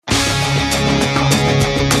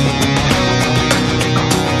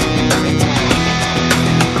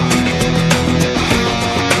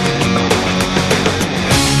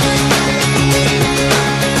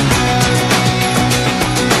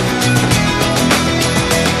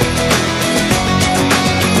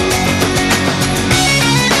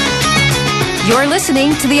You're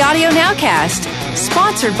listening to the Audio Nowcast,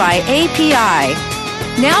 sponsored by API.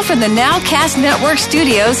 Now from the Nowcast Network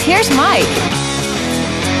studios, here's Mike.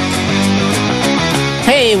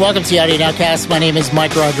 Hey, welcome to the Audio Nowcast. My name is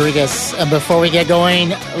Mike Rodriguez. And before we get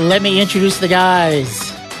going, let me introduce the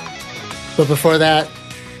guys. But before that,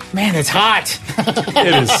 man, it's hot.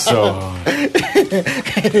 It is so hot.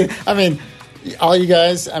 I mean, all you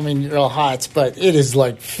guys, you're all hot, but it is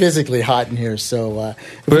like physically hot in here. So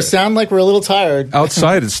if we sound like we're a little tired.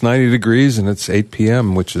 Outside, it's 90 degrees and it's 8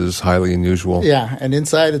 p.m., which is highly unusual. Yeah, and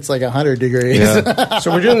inside, it's like 100 degrees. Yeah.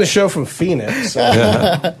 So we're doing the show from Phoenix.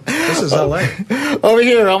 This is LA. Over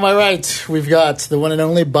here on my right, we've got the one and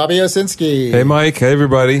only Bobby Osinski. Hey, Mike. Hey,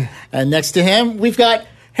 everybody. And next to him, we've got,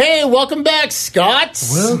 hey, welcome back, Scott.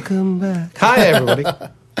 Welcome back. Hi, everybody.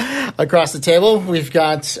 Across the table, we've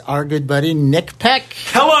got our good buddy, Nick Peck.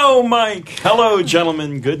 Hello, Mike. Hello,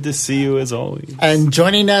 gentlemen. Good to see you as always. And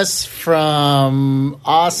joining us from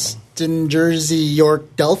Austin, Jersey,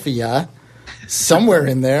 York, Delphia, somewhere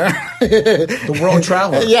in there. The world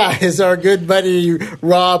traveler. Yeah, is our good buddy,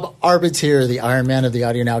 Rob Arbiter, the Iron Man of the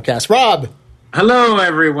Audio Nowcast. Rob. Hello,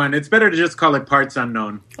 everyone. It's better to just call it Parts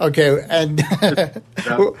Unknown. Okay, and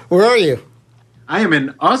where are you? I am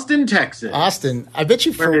in Austin, Texas. Austin. I bet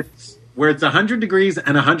you where it's 100 degrees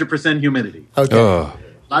and 100% humidity. Okay.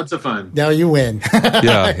 Lots of fun. Now you win.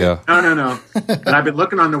 Yeah. No. But I've been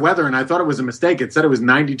looking on the weather, and I thought it was a mistake. It said it was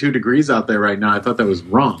 92 degrees out there right now. I thought that was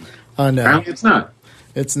wrong. Oh, no. Apparently it's not.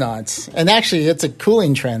 It's not. And actually, it's a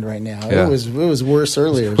cooling trend right now. Yeah. It was worse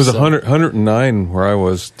earlier. It was 109 where I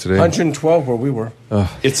was today. 112 where we were.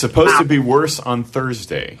 It's supposed to be worse on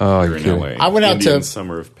Thursday here in LA. I went out Indian to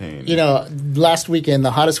Summer of Pain. Last weekend,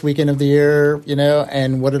 the hottest weekend of the year,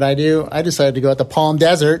 and what did I do? I decided to go out to Palm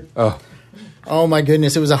Desert. Oh my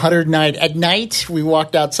goodness, it was 109. At night, we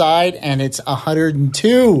walked outside, and it's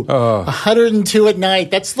 102. 102 at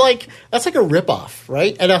night. That's like a ripoff,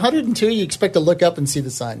 right? At 102, you expect to look up and see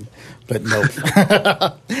the sun, but nope.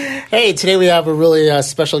 Hey, today we have a really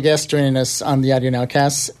special guest joining us on the Audio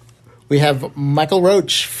Nowcast. We have Michael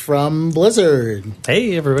Roach from Blizzard.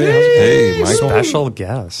 Hey, everybody. Hey, Mike. Special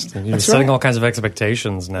guest. You're setting all kinds of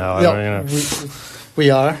expectations now. We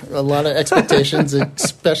are. A lot of expectations,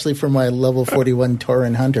 especially for my level 41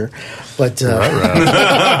 Tauren Hunter. But I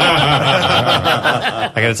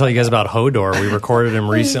got to tell you guys about Hodor. We recorded him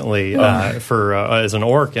recently for as an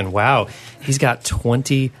orc, and wow, he's got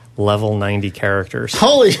 20 level 90 characters.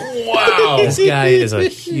 Holy wow. This guy is a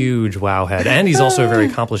huge wow head, and he's also a very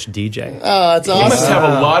accomplished DJ. Oh, that's awesome. He must have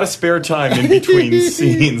a lot of spare time in between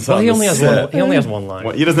scenes. Well, he only has one line.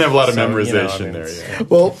 Well, he doesn't have a lot of memorization there yet.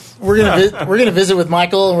 Well, we're gonna visit with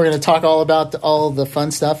Michael, and we're gonna talk all about all the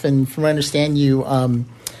fun stuff. And from what I understand,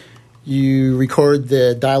 you record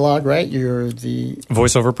the dialogue, right? You're the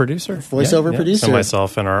voiceover producer. Producer. So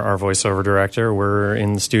myself and our voiceover director, we're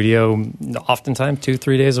in the studio oftentimes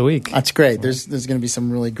 2-3 days a week. That's great. There's going to be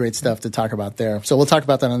some really great stuff to talk about there. So we'll talk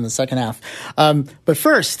about that in the second half. But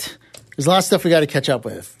first, there's a lot of stuff we got to catch up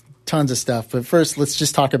with. Tons of stuff. But first, let's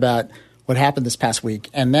just talk about what happened this past week.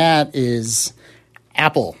 And that is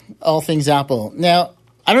Apple. All things Apple. Now,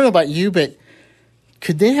 I don't know about you, but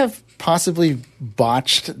could they have possibly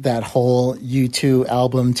botched that whole U2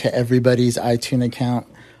 album to everybody's iTunes account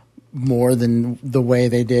more than the way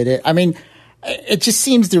they did it? I mean, it just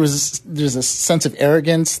seems there's a sense of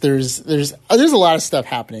arrogance. There's a lot of stuff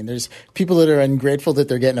happening. There's people that are ungrateful that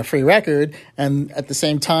they're getting a free record, and at the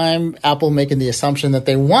same time, Apple making the assumption that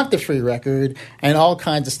they want the free record and all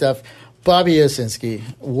kinds of stuff. Bobby Osinski,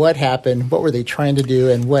 what happened? What were they trying to do,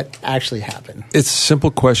 and what actually happened? It's a simple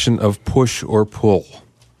question of push or pull.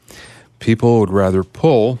 People would rather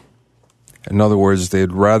pull. In other words,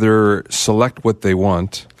 they'd rather select what they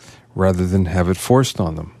want rather than have it forced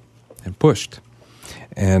on them and pushed.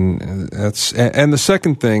 And the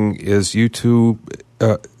second thing is YouTube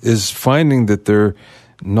is finding that they're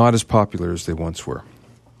not as popular as they once were.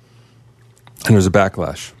 And there's a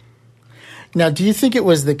backlash. Now, do you think it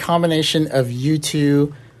was the combination of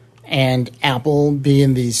U2 and Apple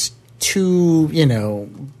being these two,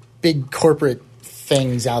 big corporate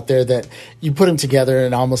things out there that you put them together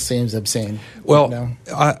and it almost seems obscene? Well,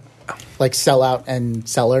 like sellout and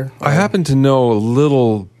seller? I happen to know a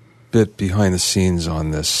little bit behind the scenes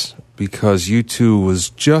on this because U2 was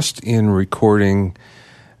just in recording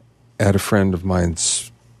at a friend of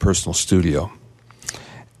mine's personal studio.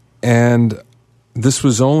 And this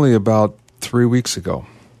was only about 3 weeks ago.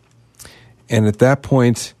 And at that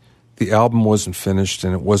point, the album wasn't finished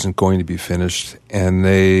and it wasn't going to be finished. And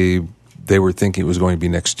they were thinking it was going to be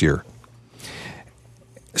next year.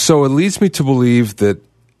 So it leads me to believe that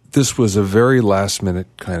this was a very last-minute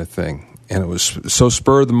kind of thing. and it was so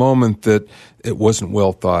spur of the moment that it wasn't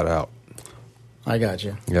well thought out. I got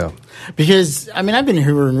you. Yeah. Because, I mean, I've been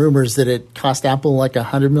hearing rumors that it cost Apple like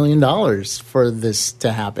 $100 million for this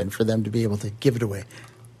to happen, for them to be able to give it away.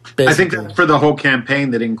 Basically. I think that's for the whole campaign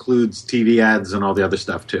that includes TV ads and all the other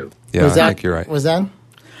stuff, too. Yeah, I think you're right. Was that?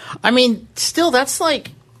 I mean, still, that's like,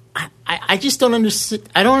 I just don't understand.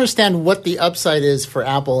 I don't understand what the upside is for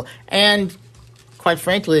Apple. And quite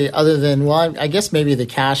frankly, other than, well, I guess maybe the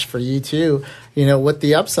cash for U2, what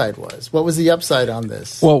the upside was. What was the upside on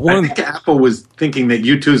this? Well, I think Apple was thinking that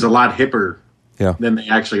U2 is a lot hipper than they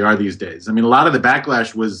actually are these days. I mean, a lot of the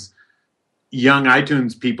backlash was young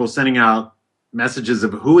iTunes people sending out messages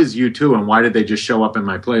of who is U2 and why did they just show up in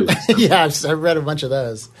my playlist? Yeah, I've read a bunch of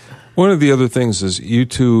those. one of the other things is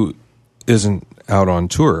U2 isn't out on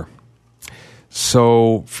tour.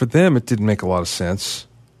 So for them, it didn't make a lot of sense.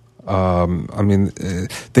 I mean,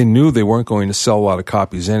 they knew they weren't going to sell a lot of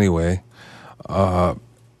copies anyway.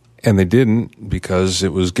 And they didn't because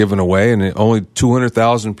it was given away, and only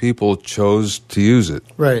 200,000 people chose to use it.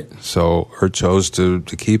 Right. So, or chose to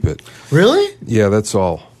keep it. Really? Yeah, that's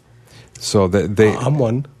all. So they. I'm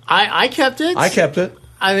one. I kept it. I kept it.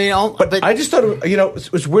 I mean, but I just thought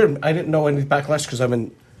it was weird. I didn't know any backlash because I've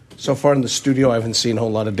been so far in the studio. I haven't seen a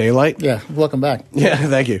whole lot of daylight. Yeah. Welcome back. Yeah.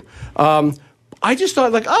 Thank you. I just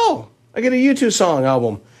thought I get a U2 song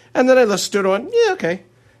album, and then I listened to it and went, yeah, okay.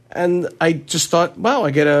 And I just thought, wow,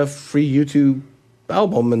 I get a free U2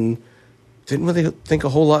 album, and didn't really think a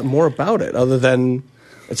whole lot more about it other than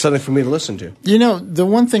it's something for me to listen to. The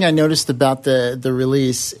one thing I noticed about the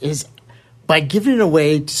release is by giving it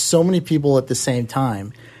away to so many people at the same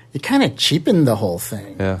time, you kind of cheapened the whole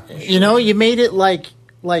thing. Yeah. You made it like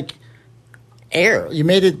air. You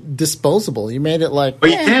made it disposable. You made it like. But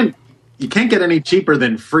you can't get any cheaper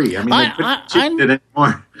than free. I mean, they couldn't cheapen it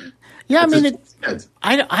anymore. Yeah, I mean,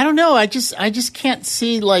 I don't know. I just can't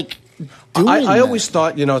see doing I always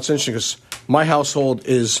thought, it's interesting because my household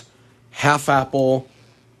is half Apple,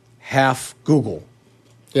 half Google.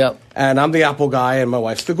 Yep. And I'm the Apple guy, and my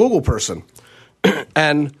wife's the Google person.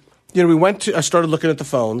 And I started looking at the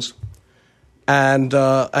phones, and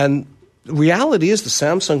the reality is the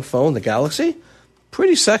Samsung phone, the Galaxy,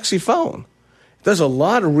 pretty sexy phone. It does a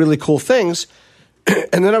lot of really cool things.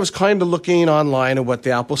 And then I was kind of looking online at what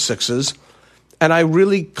the Apple 6 is, and I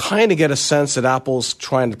really kind of get a sense that Apple's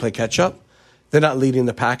trying to play catch-up. They're not leading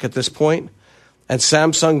the pack at this point. And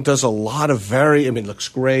Samsung does a lot of it looks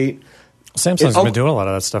great. Samsung's been doing a lot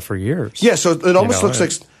of that stuff for years. Yeah, so it almost looks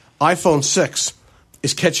like iPhone 6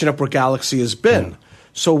 is catching up where Galaxy has been. Yeah.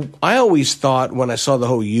 So I always thought when I saw the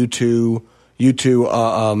whole U2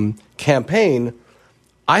 campaign,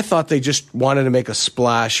 I thought they just wanted to make a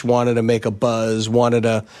splash, wanted to make a buzz, wanted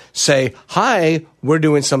to say, hi, we're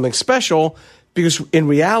doing something special, because in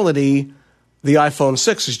reality, the iPhone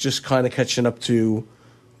 6 is just kind of catching up to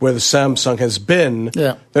where the Samsung has been.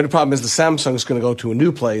 Yeah. The problem is the Samsung is going to go to a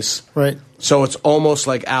new place. Right. So it's almost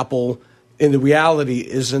like Apple, in the reality,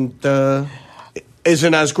 isn't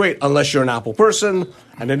as great unless you're an Apple person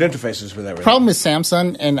and it interfaces with everything. Problem is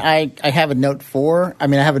Samsung, and I have a Note 4. I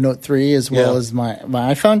mean, I have a Note 3 as well as my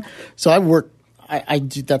iPhone. So I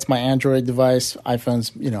do, that's my Android device.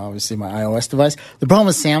 iPhone's, obviously my iOS device. The problem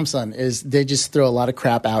with Samsung is they just throw a lot of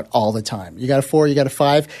crap out all the time. You got a 4, you got a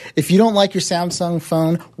 5. If you don't like your Samsung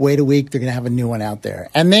phone, wait a week. They're going to have a new one out there.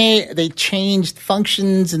 And they changed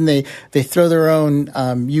functions, and they throw their own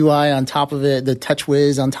UI on top of it, the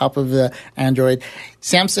TouchWiz on top of the Android.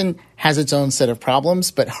 Samsung has its own set of problems,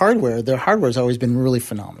 but their hardware has always been really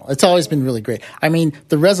phenomenal. It's always been really great. I mean,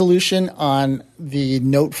 the resolution on the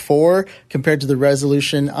Note 4 compared to the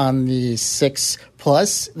resolution on the 6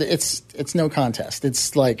 Plus, it's no contest.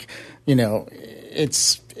 It's like,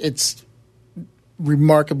 it's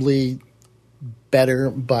remarkably better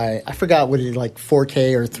by, I forgot what it is, like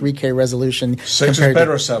 4K or 3K resolution. 6 is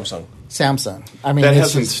better or Samsung? Samsung. I mean, that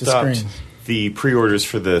it's hasn't just stopped the screen. The pre-orders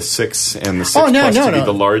for the 6 and the 6 Plus to be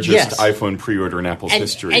the largest iPhone pre-order in Apple's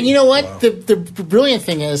history. And you know what? Wow. The brilliant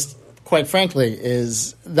thing is, quite frankly,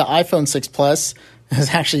 is the iPhone 6 Plus is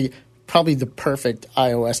actually probably the perfect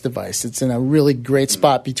iOS device. It's in a really great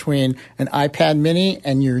spot between an iPad mini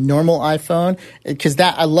and your normal iPhone, because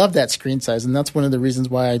I love that screen size, and that's one of the reasons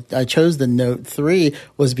why I chose the Note 3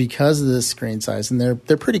 was because of the screen size, and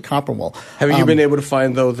they're pretty comparable. Have you been able to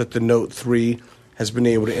find, though, that the Note 3 has been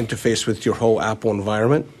able to interface with your whole Apple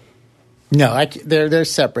environment? No, they're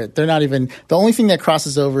separate. They're not even – the only thing that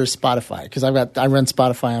crosses over is Spotify, because I run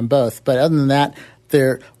Spotify on both. But other than that,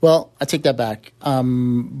 Well, I take that back. I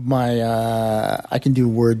can do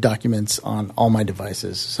Word documents on all my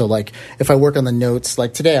devices. So, like, if I work on the notes,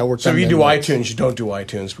 like today I worked on. So, if you do notes. iTunes, you don't do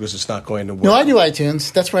iTunes because it's not going to work. No, I do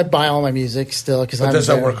iTunes. That's where I buy all my music still. But does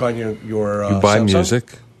that work on your you buy Samsung?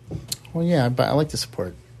 music? Well, yeah, I like to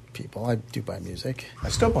support people. I do buy music. I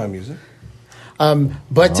still buy music.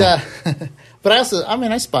 But I also, I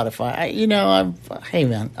Spotify. Hey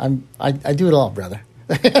man, I do it all, brother.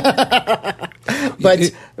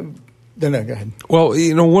 But no, go ahead. Well,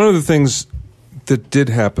 one of the things that did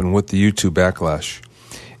happen with the YouTube backlash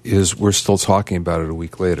is we're still talking about it a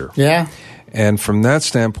week later. Yeah. And from that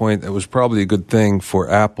standpoint, it was probably a good thing for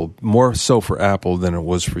Apple, more so for Apple than it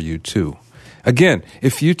was for U2. Again,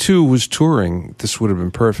 if U2 was touring, this would have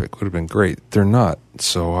been perfect, would have been great. They're not,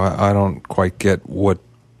 so I don't quite get what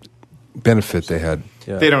benefit they had.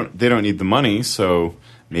 Yeah. They don't need the money, so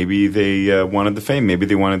maybe they wanted the fame. Maybe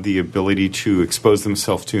they wanted the ability to expose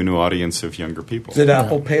themselves to a new audience of younger people. Did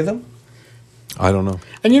Apple pay them? I don't know.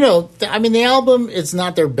 And the album, it's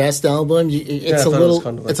not their best album. It's a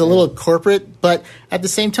little corporate, but at the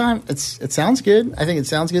same time, it sounds good. I think it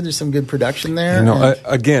sounds good. There's some good production there.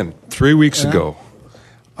 Again, 3 weeks ago,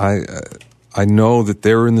 I know that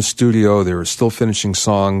they were in the studio. They were still finishing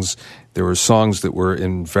songs. There were songs that were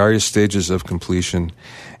in various stages of completion,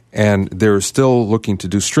 and they were still looking to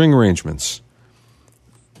do string arrangements.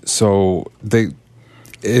 So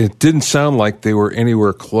it didn't sound like they were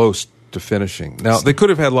anywhere close to finishing. Now, they could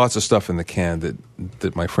have had lots of stuff in the can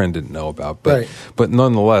that my friend didn't know about, but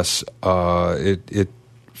nonetheless, it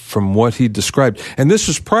from what he described, and this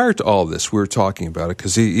was prior to all this, we were talking about it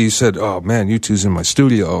because he said, "Oh man, U2's in my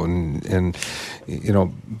studio," and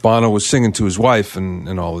Bono was singing to his wife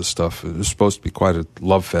and all this stuff. It was supposed to be quite a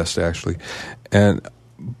love fest, actually,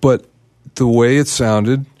 but the way it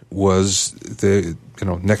sounded was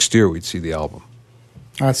next year we'd see the album.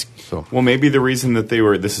 Well, maybe the reason that they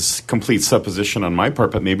were, this is complete supposition on my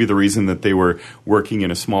part, but maybe the reason that they were working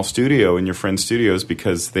in a small studio, in your friend's studio, is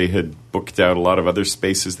because they had booked out a lot of other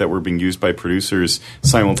spaces that were being used by producers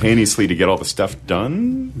simultaneously to get all the stuff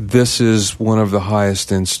done? This is one of the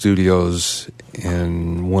highest end studios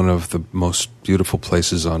in one of the most beautiful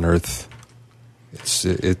places on earth.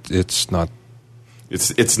 It's not...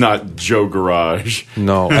 It's not Joe Garage.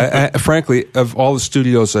 No. Frankly, of all the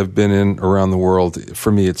studios I've been in around the world,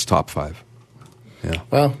 for me, it's top 5. Yeah.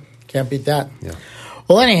 Well, can't beat that. Yeah.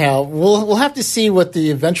 Well, anyhow, we'll have to see what the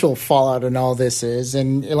eventual fallout in all this is.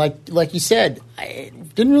 And like you said,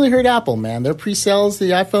 it didn't really hurt Apple, man. Their pre-sales,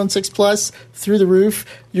 the iPhone 6 Plus, through the roof.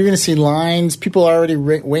 You're going to see lines. People are already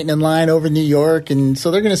waiting in line over New York, and so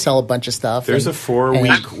they're going to sell a bunch of stuff. There's a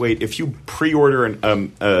 4-week wait. If you pre-order an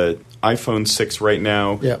iPhone 6 right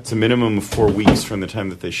now, it's a minimum of 4 weeks from the time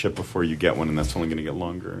that they ship before you get one, and that's only going to get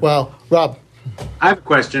longer. Well, Rob, I have a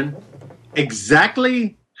question.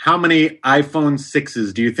 Exactly how many iPhone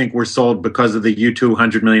 6s do you think were sold because of the U2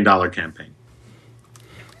 $100 million campaign?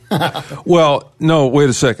 Well, no, wait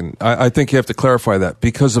a second. I think you have to clarify that.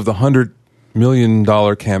 Because of the $100 million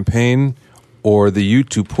campaign or the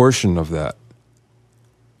U2 portion of that?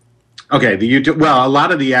 Okay, the YouTube. Well, a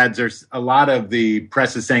lot of the ads a lot of the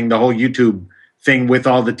press is saying the whole YouTube thing with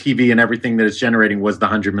all the TV and everything that it's generating was the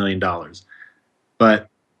 $100 million. But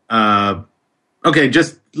okay,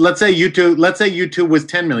 just let's say YouTube was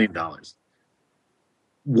 $10 million.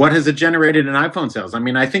 What has it generated in iPhone sales? I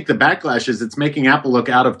mean, I think the backlash is it's making Apple look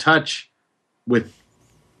out of touch with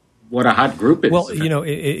what a hot group is. Well,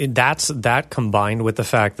 that's that combined with the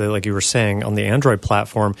fact that, like you were saying, on the Android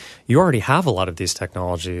platform, you already have a lot of these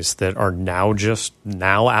technologies that are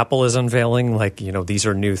now Apple is unveiling, these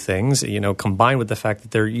are new things, combined with the fact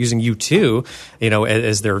that they're using U2,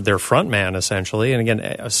 as their front man, essentially. And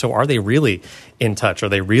again, so are they really in touch? Are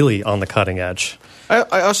they really on the cutting edge?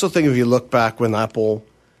 I also think if you look back when Apple,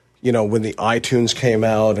 when the iTunes came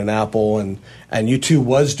out and Apple and U2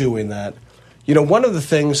 was doing that, one of the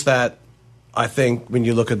things that I think when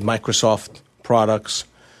you look at Microsoft products,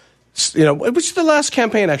 which the last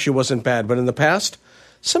campaign actually wasn't bad, but in the past,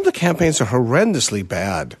 some of the campaigns are horrendously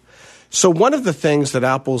bad. So one of the things that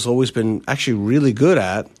Apple's always been actually really good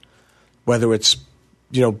at, whether it's,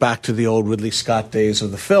 back to the old Ridley Scott days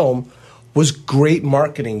of the film, was great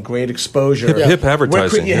marketing, great exposure. Hip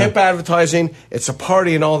advertising. Hip advertising. It's a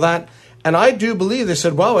party and all that. And I do believe they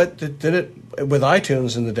said, well, it did it with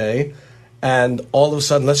iTunes in the day. And all of a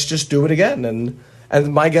sudden, let's just do it again.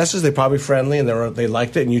 And my guess is they're probably friendly and they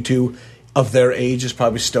liked it. And U2 of their age is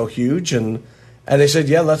probably still huge. And they said,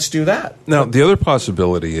 yeah, let's do that. Now, the other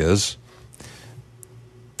possibility is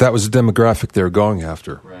that was the demographic they were going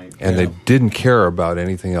after. Right. And they didn't care about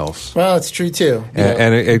anything else. Well, it's true, too.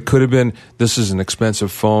 And it could have been, this is an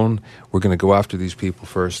expensive phone. We're going to go after these people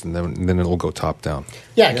first, and then it'll go top down.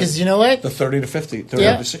 Yeah, because you know what? The 30 to 50, 30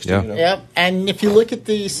 to 60. Yeah. You know? Yep. And if you look at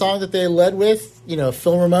the song that they led with,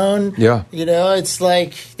 Phil Ramone, it's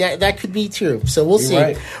like that could be true. So we'll see.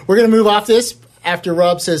 Right. We're going to move off this after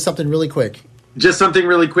Rob says something really quick. Just something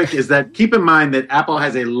really quick is that keep in mind that Apple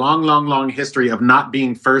has a long, long, long history of not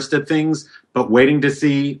being first at things, but waiting to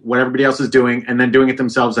see what everybody else is doing and then doing it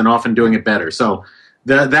themselves and often doing it better. So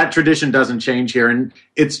that tradition doesn't change here. And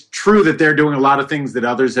it's true that they're doing a lot of things that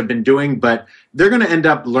others have been doing, but they're going to end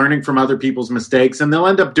up learning from other people's mistakes, and they'll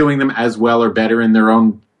end up doing them as well or better in their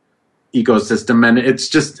own ecosystem. And it's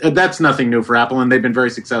just, that's nothing new for Apple, and they've been very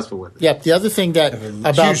successful with it. Yep. The other thing that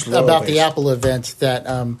about the Apple event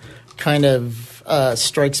that kind of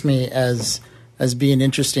strikes me as being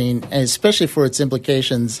interesting, and especially for its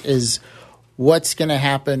implications, is what's going to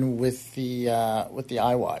happen with the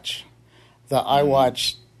iWatch. The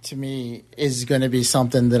iWatch, to me, is going to be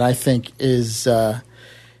something that I think is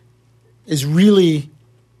really,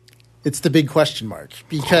 it's the big question mark,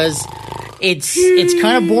 because it's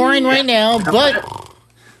kind of boring right now, but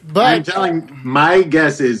I'm telling, my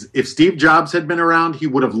guess is if Steve Jobs had been around, he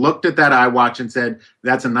would have looked at that iWatch and said,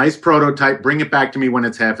 that's a nice prototype, bring it back to me when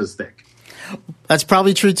it's half as thick. That's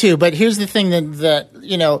probably true too. But here's the thing that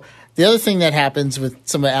the other thing that happens with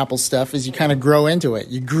some of Apple stuff is you kind of grow into it.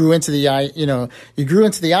 You grew into the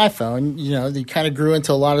iPhone. You kind of grew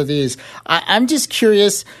into a lot of these. I'm just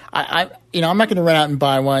curious. I'm not going to run out and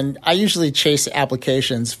buy one. I usually chase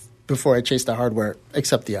applications before I chase the hardware,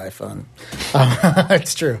 except the iPhone.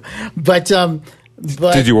 It's true. But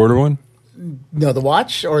did you order one? No, the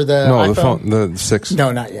watch or the no, iPhone? the phone, the 6.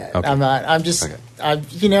 No, not yet. Okay. I'm not. I'm just. Okay.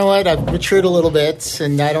 You know what? I've matured a little bit,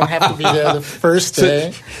 and I don't have to be there the first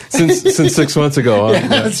day. Since 6 months ago. Huh? Yeah,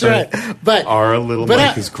 that's right. But our little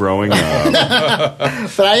Mike is growing up.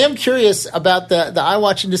 But I am curious about the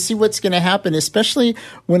iWatch and to see what's going to happen, especially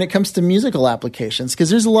when it comes to musical applications, because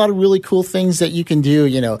there's a lot of really cool things that you can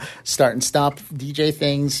do. Start and stop DJ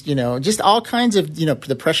things. Just all kinds of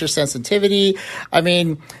the pressure sensitivity. I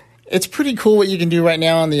mean, it's pretty cool what you can do right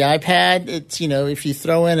now on the iPad. It's, if you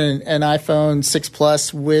throw in an iPhone 6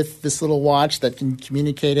 Plus with this little watch that can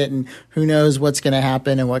communicate it, and who knows what's going to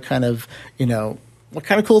happen and what kind of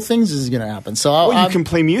cool things is going to happen. So you can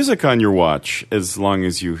play music on your watch as long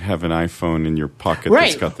as you have an iPhone in your pocket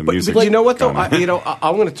that's got the music. But you know what, though?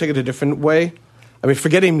 I'm going to take it a different way. I mean,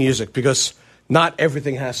 forgetting music, because not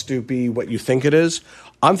everything has to be what you think it is.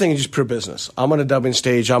 I'm thinking just pure business. I'm on a dubbing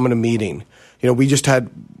stage. I'm in a meeting. We just had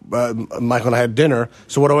Michael and I had dinner.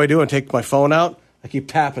 So what do? I take my phone out. I keep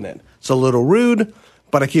tapping it. It's a little rude,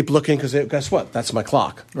 but I keep looking because guess what? That's my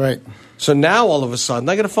clock. Right. So now all of a sudden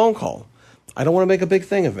I get a phone call. I don't want to make a big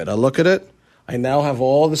thing of it. I look at it. I now have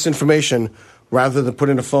all this information rather than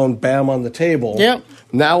putting a phone bam on the table. Yep.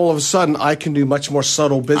 Now all of a sudden I can do much more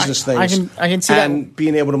subtle business things. I can see and that.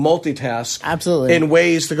 being able to multitask. Absolutely. In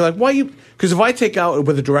ways that go like, why you? Because if I take out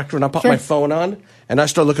with a director and I put my phone on and I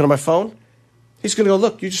start looking at my phone, he's going to go,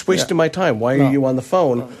 look, you're just wasting my time. Why are you on the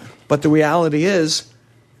phone? But the reality is,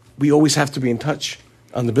 we always have to be in touch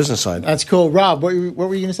on the business side. That's cool. Rob, what were you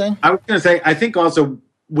going to say? I was going to say, I think also,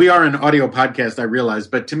 we are an audio podcast, I realize,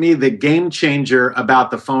 but to me, the game changer about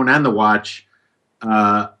the phone and the watch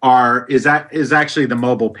is actually the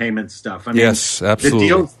mobile payment stuff. I mean, yes,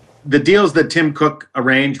 absolutely. The deals that Tim Cook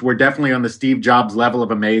arranged were definitely on the Steve Jobs level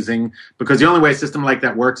of amazing, because the only way a system like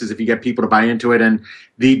that works is if you get people to buy into it. And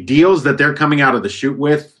the deals that they're coming out of the chute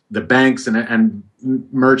with, the banks and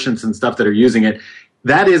merchants and stuff that are using it,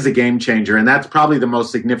 that is a game changer. And that's probably the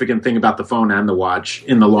most significant thing about the phone and the watch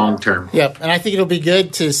in the long term. Yep. And I think it'll be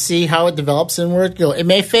good to see how it develops and where it goes. It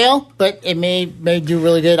may fail, but it may do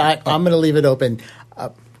really good. I'm going to leave it open.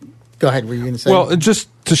 Go ahead. What were you going to say? Well, just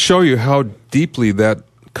to show you how deeply that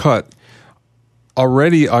cut,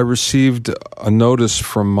 already I received a notice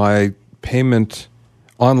from my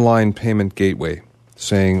online payment gateway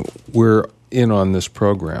saying we're in on this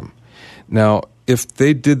program. Now, if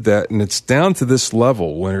they did that, and it's down to this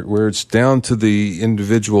level where it's down to the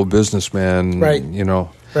individual businessman, right.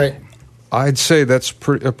 Right. I'd say that's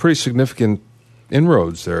a pretty significant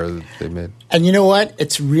inroads there that they made. And you know what?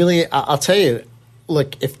 It's really, I'll tell you,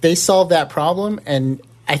 look, if they solve that problem, and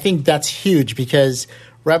I think that's huge, because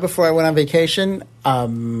right before I went on vacation,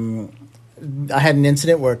 I had an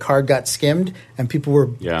incident where a card got skimmed and people were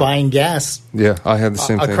buying gas. Yeah, I had the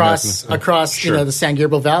same thing across the San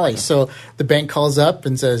Gabriel Valley. So the bank calls up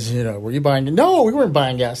and says, were you buying? No, we weren't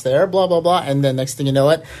buying gas there. Blah blah blah. And then next thing you know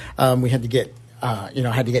it, we had to get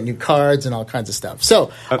had to get new cards and all kinds of stuff.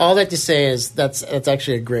 So all that to say is that's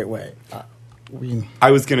actually a great way.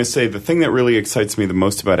 I was going to say the thing that really excites me the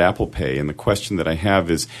most about Apple Pay, and the question that I have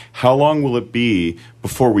is, how long will it be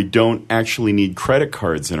before we don't actually need credit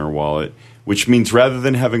cards in our wallet? Which means rather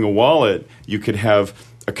than having a wallet, you could have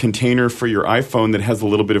a container for your iPhone that has a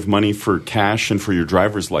little bit of money for cash and for your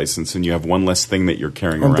driver's license, and you have one less thing that you're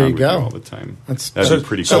carrying around with you all the time. That'd be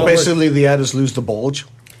pretty cool. So basically the ad is lose the bulge?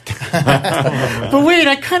 But wait,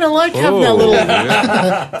 I kind of like having that little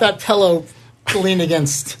that pillow to lean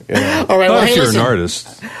against. Yeah. All right, well, if hey, you're listen, an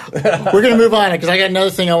artist. We're going to move on because I got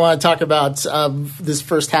another thing I want to talk about this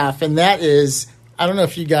first half, and that is, I don't know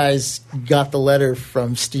if you guys got the letter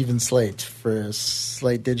from Stephen Slate for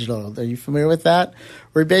Slate Digital. Are you familiar with that?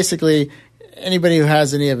 Where basically anybody who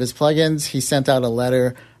has any of his plugins, he sent out a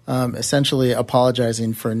letter essentially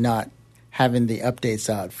apologizing for not having the updates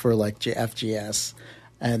out for like FGS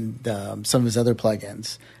and some of his other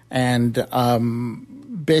plugins. And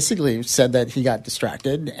basically said that he got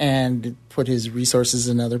distracted and put his resources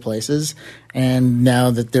in other places. And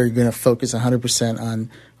now that they're going to focus 100%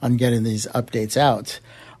 on getting these updates out.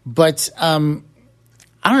 But I don't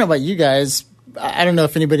know about you guys. I don't know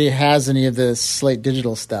if anybody has any of the Slate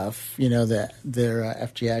Digital stuff, their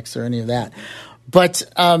FGX or any of that. But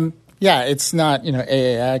yeah, it's not,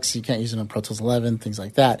 AAX. You can't use it on Pro Tools 11, things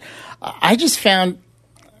like that. I just found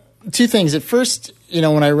two things. At first,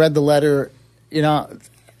 when I read the letter,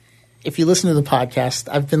 if you listen to the podcast,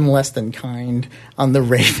 I've been less than kind on the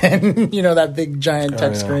Raven, that big giant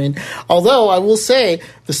touch screen. Although I will say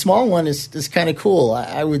the small one is kind of cool.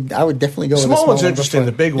 I would definitely go with the small one's one. Interesting.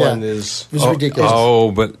 The big one is ridiculous.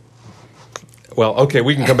 Well, okay,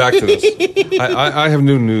 we can come back to this. I have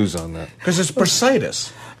new news on that. Because it's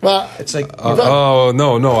bursitis. Well, it's like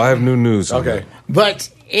no, I have new news on that. But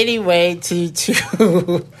anyway,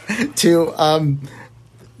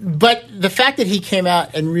 but the fact that he came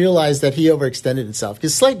out and realized that he overextended himself,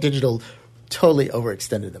 because Slate Digital totally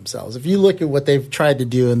overextended themselves. If you look at what they've tried to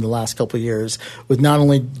do in the last couple of years with not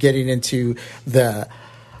only getting into the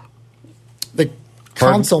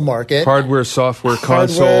console market, hardware, software,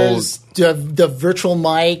 consoles, the virtual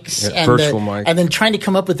mics, and then trying to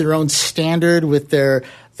come up with their own standard with their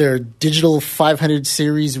digital 500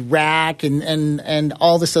 series rack and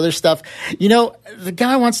all this other stuff. The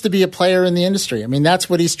guy wants to be a player in the industry. I mean, that's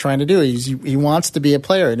what he's trying to do. He wants to be a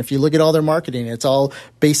player. And if you look at all their marketing, it's all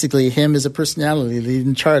basically him as a personality,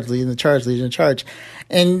 leading the charge.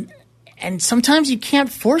 And sometimes you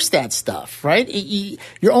can't force that stuff, right?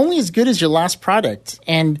 You're only as good as your last product.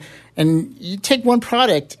 And you take one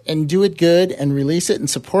product and do it good and release it and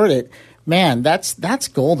support it. Man, that's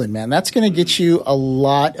golden, man. That's going to get you a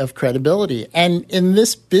lot of credibility. And in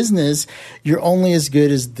this business, you're only as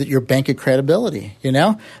good as your bank of credibility,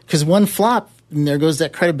 Because one flop, and there goes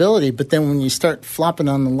that credibility. But then when you start flopping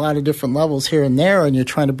on a lot of different levels here and there, and you're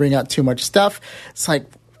trying to bring out too much stuff, it's like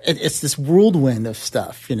it's this whirlwind of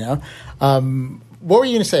stuff, What were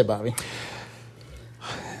you going to say, Bobby?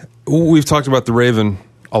 We've talked about the Raven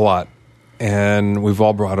a lot, and we've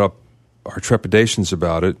all brought up our trepidations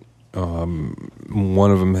about it.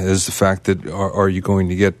 One of them is the fact that are you going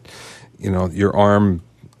to get, your arm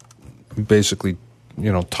basically,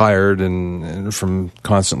 tired and from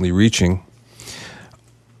constantly reaching.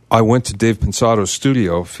 I went to Dave Pensato's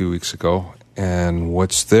studio a few weeks ago, and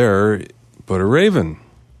what's there but a Raven?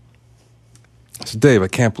 I said, Dave, I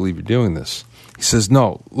can't believe you're doing this. He says,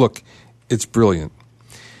 no, look, it's brilliant.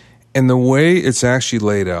 And the way it's actually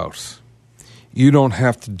laid out, you don't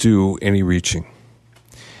have to do any reaching.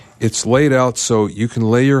 It's laid out so you can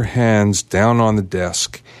lay your hands down on the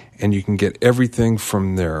desk and you can get everything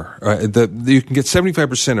from there. You can get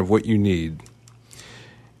 75% of what you need.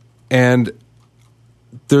 And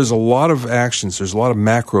there's a lot of actions. There's a lot of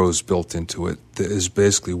macros built into it that is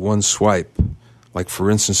basically one swipe. Like,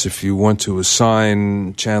 for instance, if you want to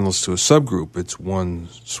assign channels to a subgroup, it's one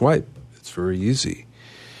swipe. It's very easy.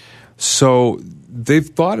 So they've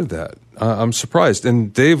thought of that. I'm surprised.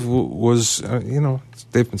 And Dave was,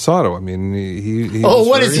 Dave Pensato. I mean, he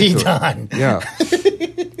what has he done? Yeah.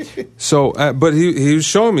 So, but he was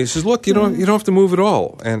showing me. He says, "Look, you don't have to move at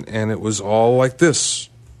all," and it was all like this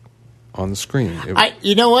on the screen.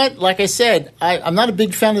 You know what? Like I said, I'm not a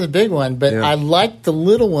big fan of the big one, but I like the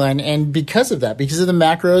little one, and because of the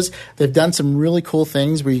macros, they've done some really cool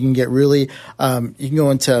things where you can get really, you can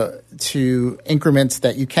go into increments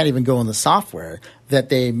that you can't even go in the software that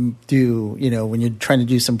they do. When you're trying to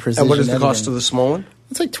do some precision. And what is the editing. cost of the small one?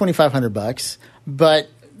 It's like $2,500, but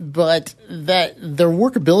that their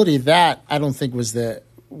workability, that I don't think was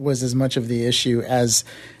as much of the issue as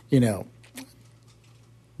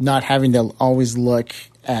not having to always look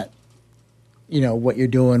at, what you're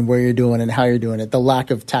doing, where you're doing, and how you're doing it. The lack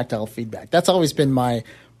of tactile feedback. That's always been my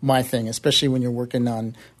thing, especially when you're working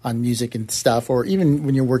on music and stuff, or even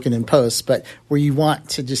when you're working in post, but where you want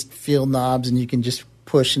to just feel knobs and you can just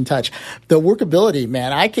push and touch. The workability,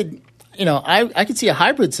 man, I could see a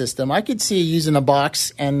hybrid system. I could see using a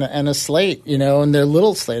box and a slate, and their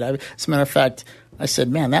little slate. As a matter of fact, I said,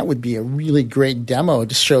 man, that would be a really great demo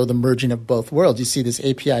to show the merging of both worlds. You see this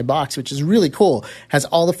API box, which is really cool, has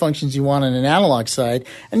all the functions you want on an analog side,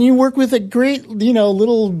 and you work with a great,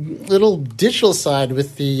 little digital side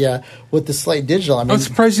with the Slate Digital. I'm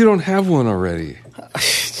surprised you don't have one already.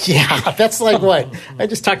 Yeah, that's like what I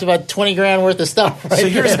just talked about $20,000 worth of stuff.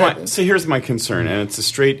 Right so here's my concern, and it's a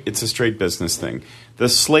straight business thing. The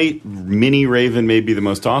Slate Mini Raven may be the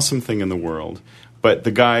most awesome thing in the world. But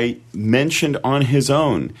the guy mentioned on his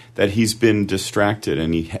own that he's been distracted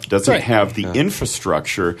and he doesn't have the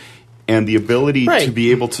infrastructure and the ability to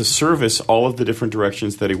be able to service all of the different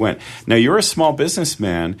directions that he went. Now, you're a small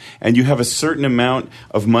businessman and you have a certain amount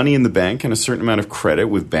of money in the bank and a certain amount of credit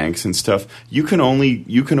with banks and stuff. You can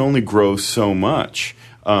only grow so much.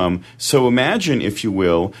 So imagine, if you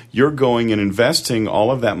will, you're going and investing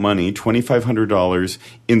all of that money, $2,500,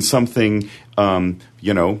 in something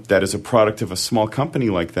that is a product of a small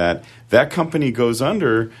company like that. That company goes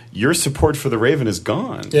under, your support for the Raven is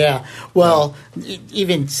gone. Yeah. Well,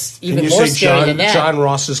 even more scary than that. John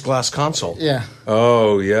Ross's glass console. Yeah.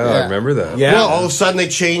 Oh, yeah. I remember that. Yeah. Well, all of a sudden they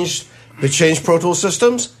changed Pro Tools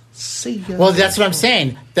systems. See ya. Well, that's what I'm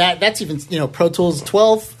saying. That's even Pro Tools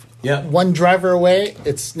 12. Yeah. One driver away,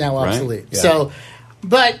 it's now obsolete. Yeah. So,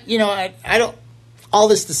 but I don't. All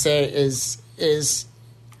this to say is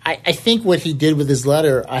I think what he did with his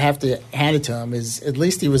letter, I have to hand it to him, is at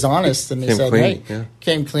least he was honest and he said, clean.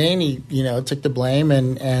 Came clean. He took the blame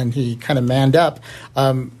and he kind of manned up.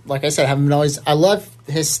 Like I said, I love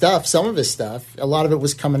his stuff. Some of his stuff, a lot of it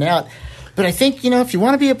was coming out. But I think if you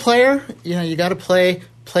want to be a player, you got to play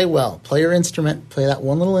well. Play your instrument. Play that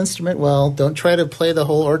one little instrument well. Don't try to play the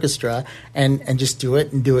whole orchestra and just do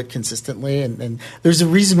it and do it consistently. And there's a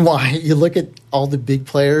reason why you look at all the big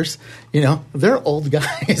players, they're old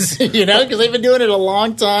guys, because they've been doing it a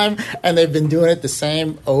long time and they've been doing it the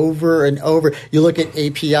same over and over. You look at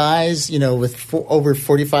APIs, with over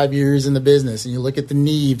 45 years in the business, and you look at the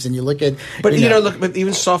Neves and you look at... But, but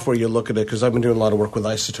even software, you look at it, because I've been doing a lot of work with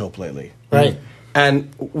Isotope lately. Right.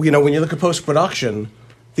 And, when you look at post-production...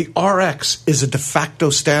 The RX is a de facto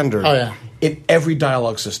standard in every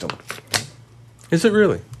dialogue system. Is it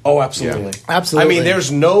really? Oh, absolutely. Yeah. Absolutely. I mean,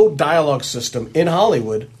 there's no dialogue system in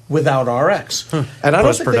Hollywood without RX. And I don't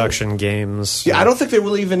post-production games. Yeah, I don't think they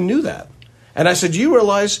really even knew that. And I said, you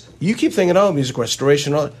realize, you keep thinking, music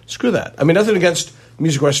restoration, screw that. I mean, nothing against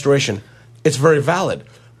music restoration. It's very valid.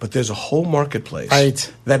 But there's a whole marketplace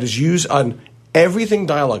that is used on everything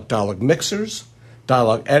dialogue mixers,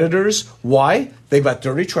 dialogue editors. Why? They've got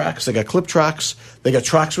dirty tracks, they got clip tracks, they got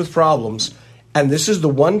tracks with problems, and this is the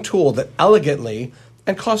one tool that elegantly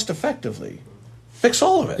and cost-effectively fix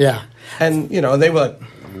all of it. Yeah. And, they were like,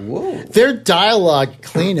 whoa. Their dialogue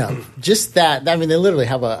cleanup, just that, they literally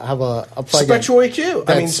have a plugin. Spectral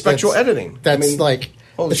EQ. Spectral editing. That's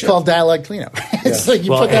it's called dialogue cleanup. It's like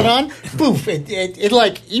you put that on, boof. It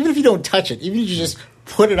like, even if you don't touch it, even if you just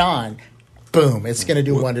put it on, boom, it's going to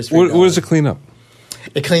do wonders for you. What does it clean up?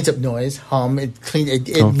 It cleans up noise, hum.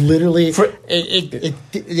 Literally.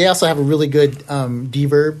 They also have a really good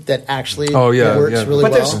deverb that actually works really well.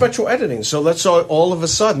 But there's spectral editing. So let's say all of a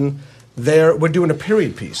sudden we're doing a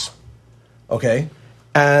period piece, okay,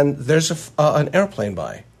 and there's an airplane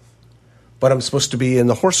by, but I'm supposed to be in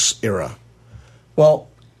the horse era. Well,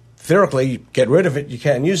 theoretically, you get rid of it. You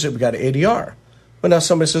can't use it. We got ADR. But now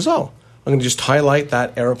somebody says, I'm going to just highlight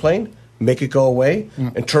that airplane, make it go away,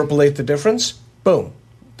 interpolate the difference. Boom,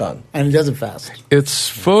 done. And it does it fast. It's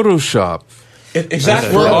Photoshop.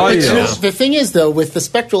 Exactly. Well, the thing is, though, with the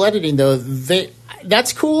spectral editing, though,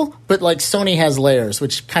 that's cool, but like Sony has layers,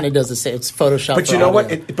 which kind of does the same. It's Photoshop. But you know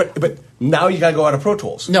what? But now you got to go out of Pro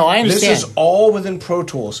Tools. No, I understand. This is all within Pro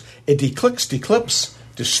Tools. It declips,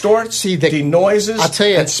 distorts, denoises, I'll tell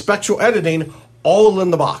you, and spectral editing all in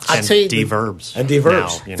the box. I'll tell you, deverbs. And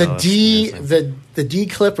deverbs. The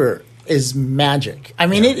declipper is magic.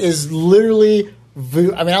 It is literally...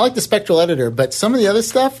 I like the spectral editor, but some of the other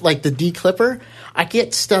stuff, like the declipper, I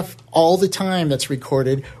get stuff all the time that's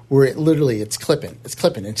recorded where it's clipping. It's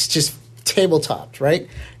clipping. It's just tabletopped, right?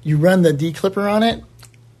 You run the declipper on it.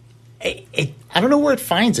 I don't know where it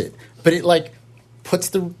finds it, but it like puts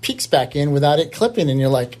the peaks back in without it clipping, and you're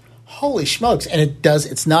like, holy smokes. And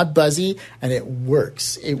it's not buzzy, and it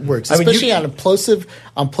works. It works. Especially on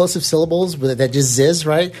plosive syllables that just zizz,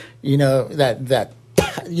 right? That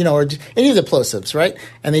or any of the plosives, right?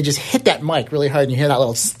 And they just hit that mic really hard, and you hear that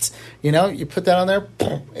little, you put that on there,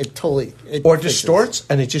 boom, it totally... Or distorts,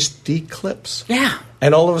 and it just declips. Yeah.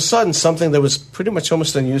 And all of a sudden, something that was pretty much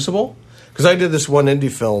almost unusable, because I did this one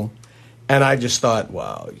indie film, and I just thought,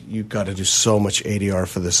 wow, you've got to do so much ADR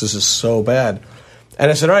for this. This is so bad. And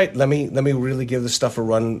I said, all right, let me really give this stuff a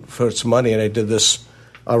run for its money. And I did this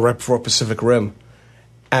right before Pacific Rim.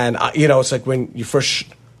 And, it's like when you first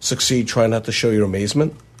succeed, try not to show your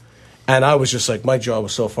amazement. And I was just like, my jaw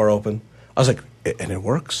was so far open. I was like, and it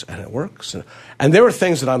works, and it works. And there were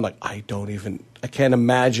things that I'm like, I can't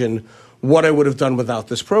imagine what I would have done without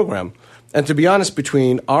this program. And to be honest,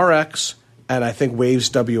 between RX and I think Waves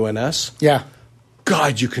WNS, yeah,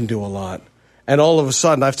 God, you can do a lot. And all of a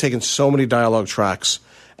sudden, I've taken so many dialogue tracks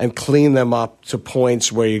and cleaned them up to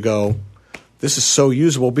points where you go, this is so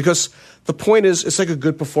usable. Because the point is, it's like a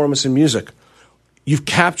good performance in music. You've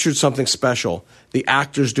captured something special. The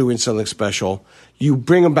actor's doing something special. You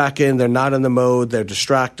bring them back in. They're not in the mode. They're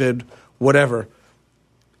distracted, whatever.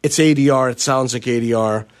 It's ADR. It sounds like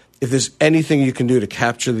ADR. If there's anything you can do to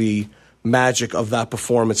capture the magic of that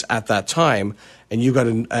performance at that time, and you've got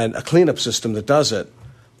a cleanup system that does it,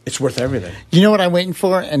 it's worth everything. You know what I'm waiting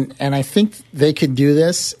for, and I think they could do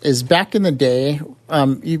this, is back in the day,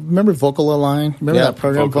 you remember Vocal-Align? Remember that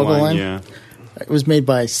program, Vocal-Align? Yeah. It was made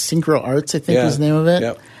by Synchro Arts, I think was the name of it.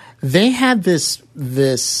 Yep. They had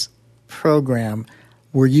this program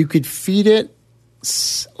where you could feed it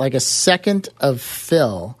like a second of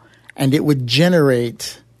fill, and it would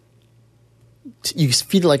generate... You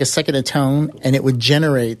feed it like a second of tone, and it would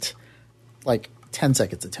generate like 10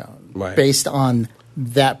 seconds of tone based on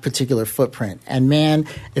that particular footprint. And man,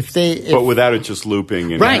 but without it just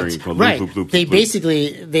looping and loop. They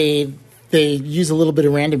basically they use a little bit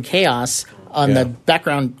of random chaos on the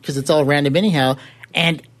background because it's all random anyhow,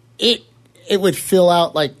 and it would fill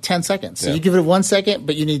out like 10 seconds. So you give it 1 second,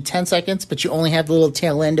 but you need 10 seconds, but you only have the little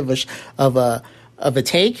tail end of a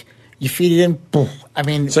take. You feed it in, boom. I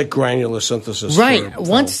mean, it's like granular synthesis, right?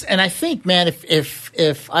 And I think, man, if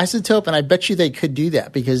Isotope, and I bet you they could do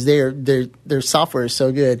that because their software is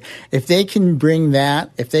so good. If they can bring that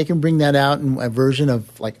out in a version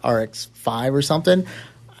of like RX5 or something,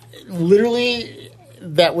 literally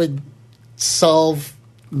that would solve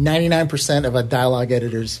 99% of a dialogue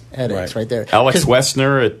editor's headaches right there. Alex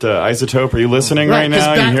Westner at Isotope, are you listening right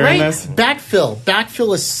now? Are you hearing this?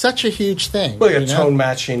 Backfill is such a huge thing. Well, you got tone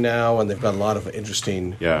matching now, and they've got a lot of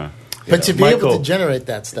interesting... But to be able to generate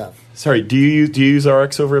that stuff. Sorry, do you use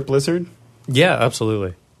RX over at Blizzard? Yeah,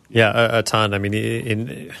 absolutely. Yeah, a ton. I mean,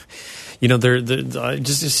 it's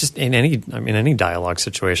just in any dialogue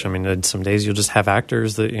situation. I mean, some days you'll just have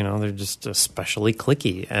actors that they're just especially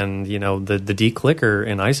clicky, and the declicker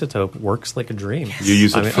in Isotope works like a dream. Yes. You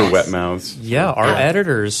use it for wet mouths. Yeah, our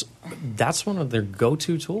editors, that's one of their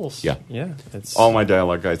go-to tools. Yeah. It's all my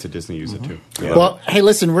dialogue guys at Disney use it too. Yeah. Well, hey,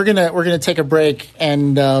 listen, we're gonna take a break,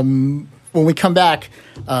 and when we come back.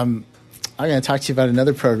 I'm going to talk to you about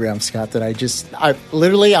another program, Scott, that I'm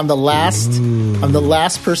the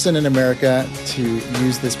last person in America to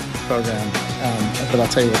use this program, but I'll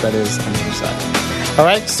tell you what that is on the other side. All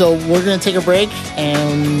right, so we're going to take a break,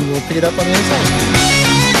 and we'll pick it up on the other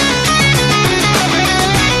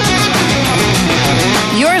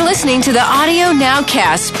side. You're listening to the Audio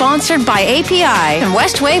Nowcast, sponsored by API and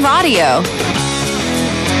Westwave Audio.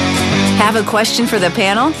 Have a question for the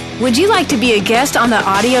panel? Would you like to be a guest on the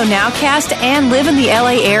Audio Nowcast and live in the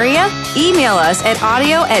LA area? Email us at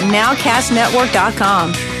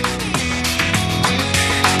audio@nowcastnetwork.com.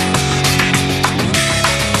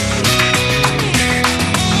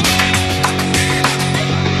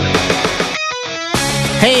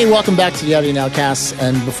 Hey, welcome back to the Audio Nowcast.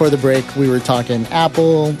 And before the break, we were talking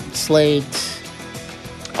Apple, Slate,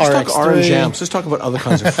 Let's talk orange jams. Let's talk about other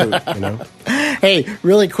kinds of fruit, Hey,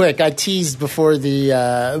 really quick, I teased before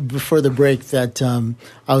the break that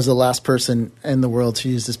I was the last person in the world to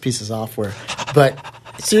use this piece of software. But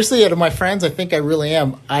seriously, out of my friends, I think I really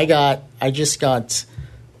am. I just got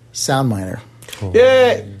SoundMiner. Cool.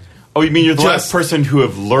 Yeah. Oh, you mean you're the last person who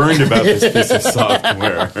have learned about this piece of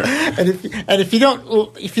software? And if you don't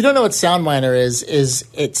know what SoundMiner is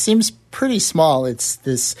it seems pretty small. It's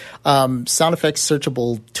this sound effects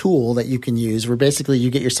searchable tool that you can use, where basically you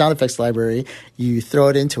get your sound effects library, you throw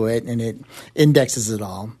it into it, and it indexes it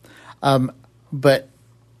all. But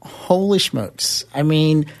holy smokes! I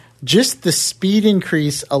mean, just the speed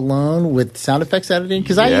increase alone with sound effects editing.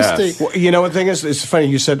 Because I used to, well, the thing is, it's funny.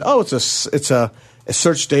 You said, "Oh, it's a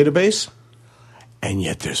search database, and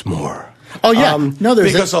yet there's more. Oh, yeah.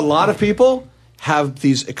 Because a lot of people have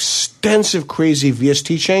these extensive, crazy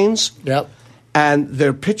VST chains. Yep. And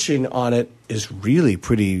their pitching on it is really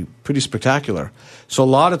pretty spectacular. So a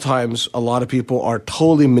lot of times, a lot of people are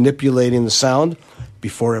totally manipulating the sound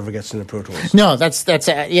before it ever gets into Pro Tools. No, that's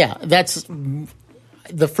the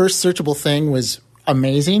first searchable thing was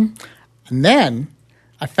amazing. And then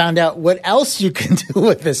I found out what else you can do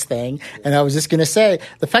with this thing. And I was just going to say,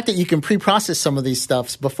 the fact that you can pre-process some of these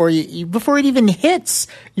stuffs before it even hits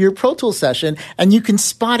your Pro Tools session, and you can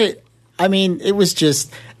spot it. I mean, it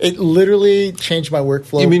literally changed my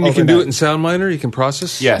workflow. You mean you overnight. can do it in SoundMiner? You can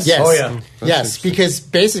process? Yes. Yes. Oh, yeah. Yes, because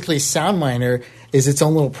basically SoundMiner is its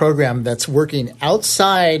own little program that's working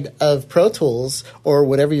outside of Pro Tools or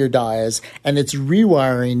whatever your DAW is, and it's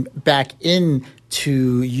rewiring back in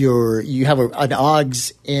to you have an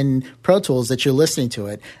AUX in Pro Tools that you're listening to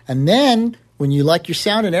it. And then when you like your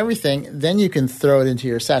sound and everything, then you can throw it into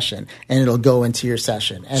your session, and it'll go into your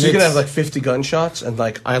session. And so you can have like 50 gunshots, and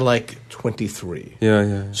like I like 23.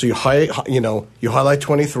 Yeah. So you highlight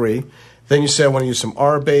 23. Then you say I want to use some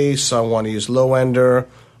R bass. I want to use low ender.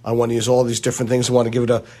 I want to use all these different things. I want to give it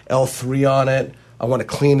a L3 on it. I want to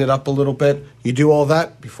clean it up a little bit. You do all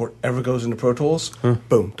that before it ever goes into Pro Tools.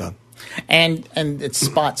 Boom, done. And it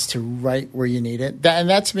spots to right where you need it.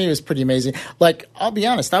 That to me was pretty amazing. Like, I'll be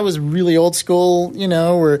honest, I was really old school,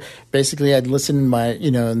 where basically I'd listen in my,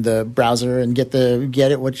 in the browser and get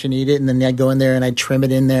it what you needed, and then I'd go in there and I'd trim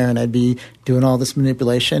it in there, and I'd be doing all this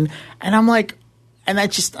manipulation. And I'm like, I'm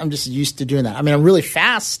just used to doing that. I mean, I'm really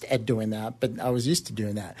fast at doing that, but I was used to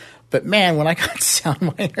doing that. But man, when I got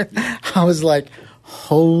SoundMiner, I was like,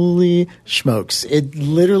 holy smokes. It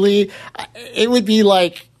would be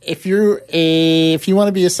like, if you want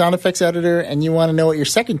to be a sound effects editor and you want to know what your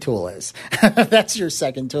second tool is, that's your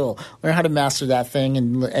second tool. Learn how to master that thing,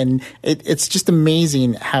 and it's just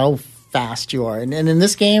amazing how fast you are. And in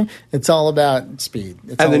this game, it's all about speed.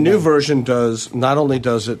 And the new version not only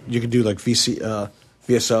does it, you can do like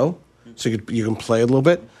VSO, so you can play a little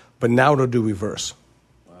bit, but now it'll do reverse.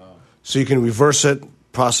 Wow! So you can reverse it,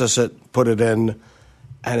 process it, put it in,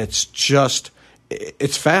 and it's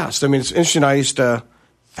fast. I mean, it's interesting. I used to.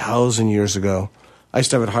 1,000 years ago, I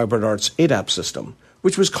used to have a Hybrid Arts 8-app system,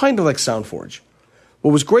 which was kind of like SoundForge.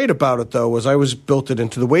 What was great about it, though, was I built it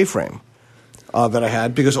into the Waveframe that I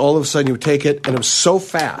had, because all of a sudden you would take it, and it was so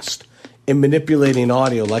fast in manipulating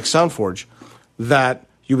audio like SoundForge that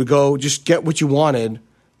you would go just get what you wanted,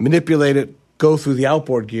 manipulate it, go through the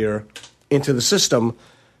outboard gear into the system,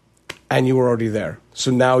 and you were already there.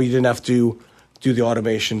 So now you didn't have to do the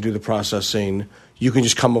automation, do the processing. You can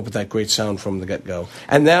just come up with that great sound from the get-go.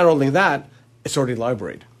 And not only that, it's already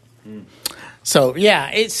libraried. So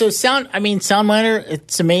yeah, SoundMiner,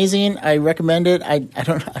 it's amazing. I recommend it. I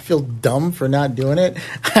feel dumb for not doing it,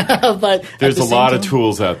 but there's a lot of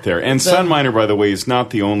tools out there. And SoundMiner, by the way, is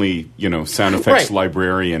not the only sound effects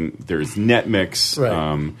librarian. There's NetMix.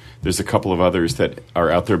 Right. There's a couple of others that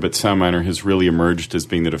are out there, but SoundMiner has really emerged as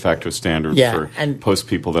being the de facto standard for post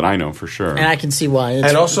people that I know for sure. And I can see why.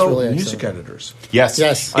 And also really music editors. Yes.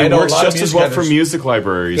 It works just as well for music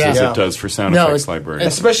libraries as it does for sound effects libraries.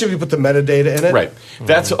 Especially if you put the metadata in it. Right.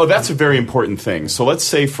 That's a very important thing. So let's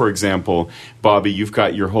say, for example, Bobby, you've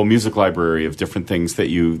got your whole music library of different things that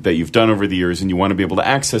you've done over the years, and you want to be able to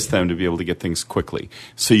access them to be able to get things quickly.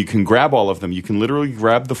 So you can grab all of them. You can literally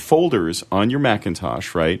grab the folders on your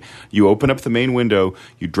Macintosh, right? You open up the main window,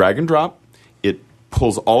 you drag and drop, it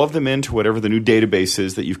pulls all of them into whatever the new database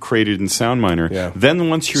is that you've created in SoundMiner. Yeah. Then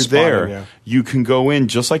once you're there, you can go in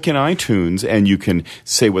just like in iTunes, and you can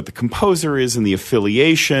say what the composer is and the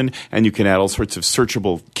affiliation, and you can add all sorts of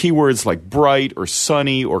searchable keywords like bright or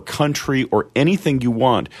sunny or country or anything you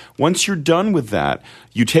want. Once you're done with that,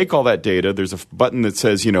 you take all that data. There's a button that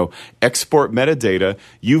says, export metadata.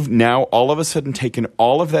 You've now all of a sudden taken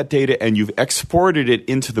all of that data and you've exported it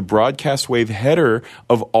into the broadcast wave header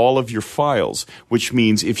of all of your files, which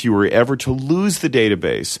means if you were ever to lose the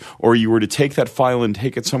database, or you were to take that file and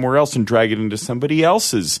take it somewhere else and drag it into somebody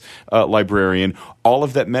else's librarian, all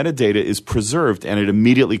of that metadata is preserved, and it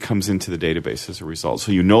immediately comes into the database as a result.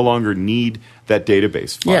 So you no longer need that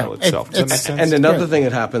database file itself. And another thing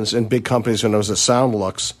that happens in big companies, when I was at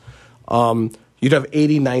SoundLux, you'd have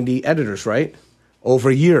 80, 90 editors, right,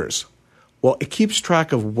 over years. Well, it keeps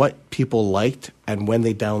track of what people liked and when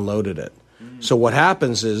they downloaded it. So what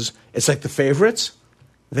happens is, it's like the favorites,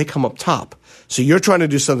 they come up top. So you're trying to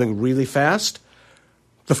do something really fast,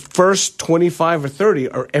 the first 25 or 30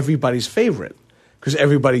 are everybody's favorite, because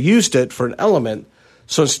everybody used it for an element.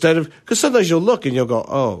 So instead of, because sometimes you'll look and you'll go,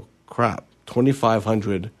 oh, crap,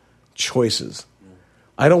 2,500 choices.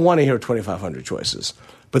 I don't want to hear 2,500 choices.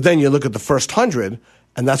 But then you look at the first 100,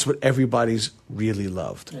 and that's what everybody's really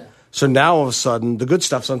loved. Yeah. So now all of a sudden, the good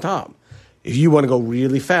stuff's on top. If you want to go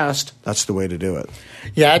really fast, that's the way to do it.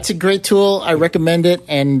 Yeah, it's a great tool. I recommend it,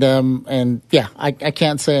 and yeah, I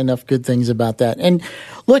can't say enough good things about that. And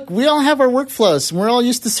look, we all have our workflows, and we're all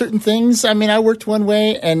used to certain things. I mean, I worked one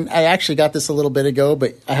way, and I actually got this a little bit ago,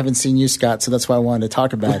 but I haven't seen you, Scott, so that's why I wanted to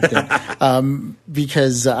talk about it,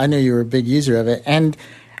 because I know you were a big user of it. And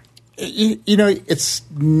you know, it's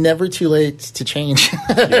never too late to change.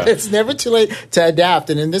 Yeah. It's never too late to adapt.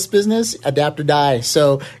 And in this business, adapt or die.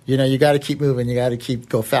 So, you know, you got to keep moving. You got to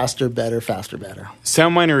go faster, better, faster, better.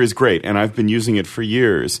 SoundMiner is great, and I've been using it for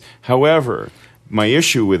years. However, my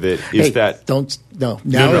issue with it is that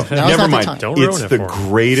never mind. Don't ruin it's the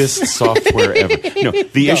greatest software ever.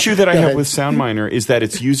 The issue that I have with SoundMiner is that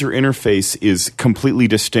its user interface is completely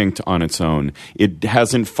distinct on its own. It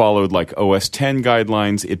hasn't followed like OS 10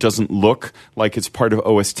 guidelines. It doesn't look like it's part of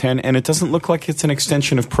OS 10, and it doesn't look like it's an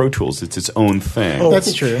extension of Pro Tools. It's its own thing. Oh,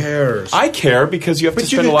 that's true. Cares? I care because you have to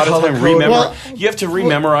spend a lot of time you have to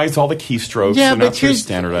rememorize all the keystrokes. Yeah, and not to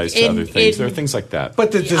standardize to other things. There are things like that.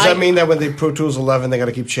 But does that mean that when they Pro Tools 11, they got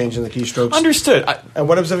to keep changing the keystrokes? Understood. And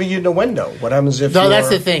what happens if you know window? What happens if? No, that's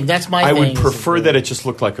the thing. That's my thing. I would prefer that it just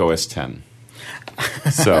looked like OS 10.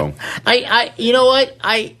 So, you know what?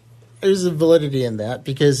 There's a validity in that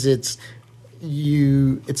because it's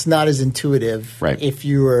not as intuitive. Right. If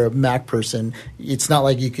you were a Mac person, it's not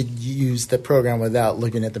like you could use the program without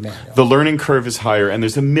looking at the manual. The learning curve is higher, and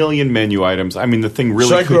there's a million menu items. I mean, the thing really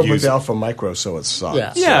so I could grew up use with Alpha Micro, so it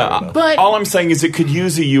sucks. Yeah, but all I'm saying is it could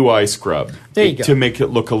use a UI scrub to make it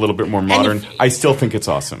look a little bit more modern. I still think it's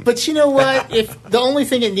awesome. But you know what? If the only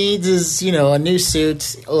thing it needs is a new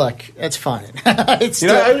suit, look, that's fine.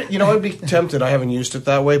 I'd be tempted. I haven't used it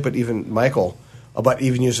that way, but even Michael about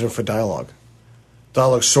even using it for dialogue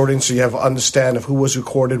sorting, so you have understand of who was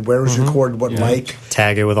recorded, where was recorded, what mic.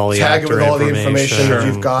 Tag it with all the information that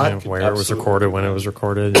you've got. Where it was recorded, when it was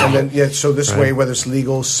recorded. And then, so this way, whether it's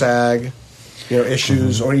legal, SAG,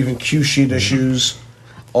 issues, or even Q sheet issues,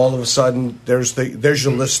 all of a sudden, there's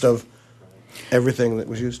your list of everything that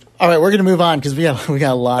was used. All right, we're going to move on because we got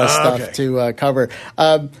a lot of stuff to cover.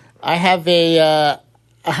 I have a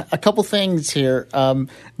couple things here.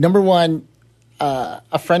 Number one,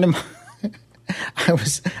 a friend of mine. I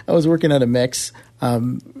was working at a mix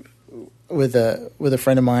with a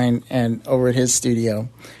friend of mine and over at his studio,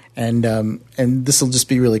 and this will just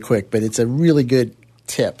be really quick, but it's a really good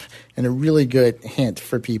tip and a really good hint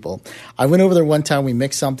for people. I went over there one time. We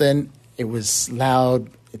mixed something. It was loud.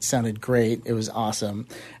 It sounded great. It was awesome.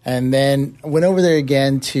 And then I went over there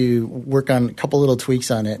again to work on a couple little tweaks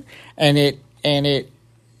on it, and it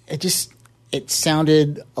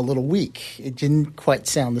sounded a little weak. It didn't quite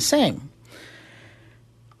sound the same.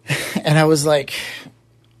 And I was like,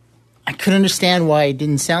 I couldn't understand why it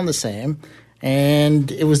didn't sound the same.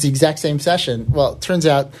 And it was the exact same session. Well, it turns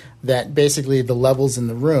out that basically the levels in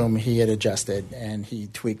the room he had adjusted, and he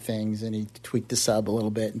tweaked things, and he tweaked the sub a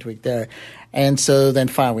little bit and tweaked there. And so then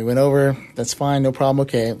fine, we went over. That's fine, no problem.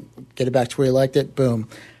 Okay, get it back to where you liked it. Boom.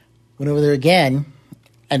 Went over there again,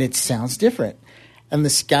 and it sounds different. And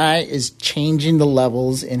this guy is changing the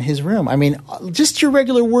levels in his room. I mean, just your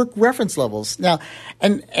regular work reference levels. Now,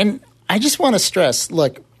 and I just want to stress,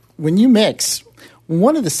 look, when you mix,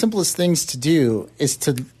 one of the simplest things to do is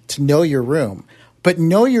to know your room. But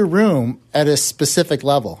know your room at a specific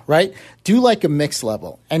level, right? Do like a mix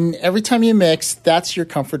level. And every time you mix, that's your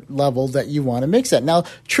comfort level that you want to mix at. Now,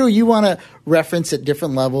 true, you want to reference at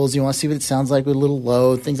different levels. You want to see what it sounds like with a little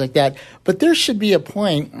low, things like that. But there should be a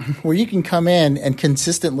point where you can come in and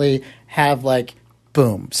consistently have like,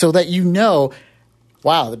 boom, so that you know,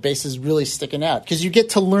 wow, the bass is really sticking out, because you get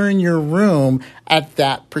to learn your room at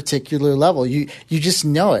that particular level. You just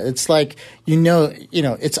know it. It's like,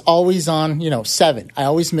 it's always on, 7. I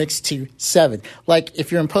always mix to 7. Like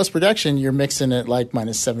if you're in post-production, you're mixing it like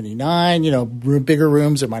minus 79, bigger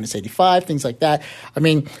rooms are minus 85, things like that. I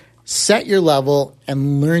mean, set your level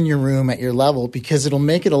and learn your room at your level, because it'll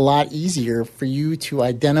make it a lot easier for you to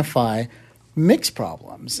identify mix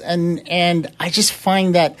problems. And I just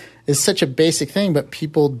find that is such a basic thing, but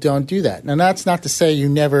people don't do that. Now, that's not to say you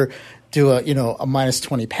never do a minus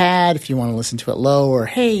 20 pad if you want to listen to it low, or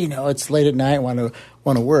hey, it's late at night, want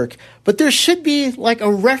to work. But there should be like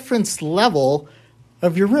a reference level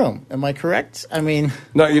of your room. Am I correct? I mean,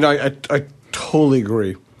 no, I totally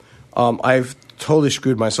agree. I've totally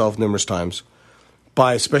screwed myself numerous times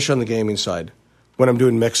especially on the gaming side, when I'm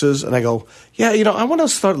doing mixes, and I go, I want to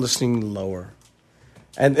start listening lower.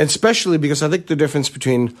 And especially because I think the difference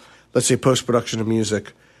between, let's say, post-production of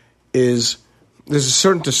music is there's a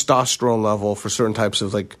certain testosterone level for certain types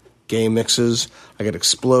of like game mixes. I got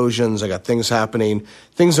explosions. I got things happening.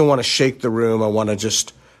 Things I want to shake the room. I want to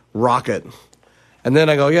just rock it. And then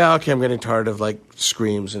I go, yeah, okay, I'm getting tired of like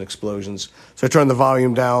screams and explosions. So I turn the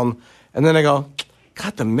volume down. And then I go,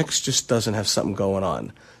 God, the mix just doesn't have something going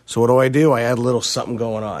on. So what do? I add a little something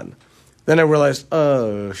going on. Then I realized,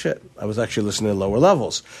 oh, shit, I was actually listening to lower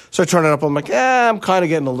levels. So I turn it up. I'm like, I'm kind of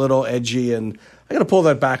getting a little edgy, and I got to pull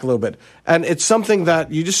that back a little bit. And it's something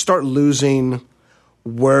that you just start losing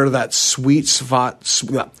where that sweet spot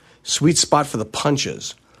for the punch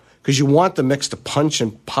is. Because you want the mix to punch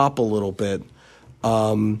and pop a little bit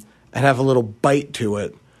and have a little bite to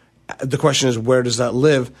it. The question is, where does that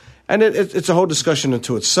live? And it's a whole discussion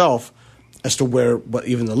into itself as to what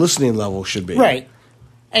even the listening level should be. Right.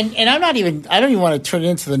 And I don't even want to turn it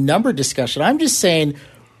into the number discussion. I'm just saying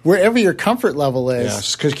wherever your comfort level is.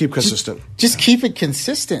 Yes, keep consistent. Just keep it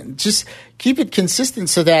consistent. Just keep it consistent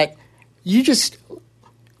so that you just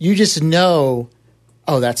know,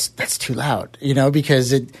 oh, that's too loud,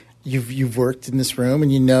 because you've worked in this room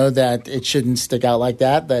and you know that it shouldn't stick out like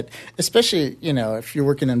that. That especially, if you're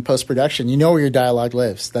working in post-production, you know where your dialogue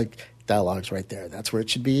lives. Like, dialogue's right there. That's where it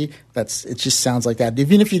should be. It just sounds like that.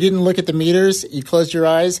 Even if you didn't look at the meters, you closed your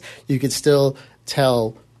eyes, you could still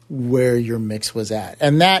tell where your mix was at.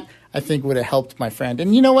 And that, I think, would have helped my friend.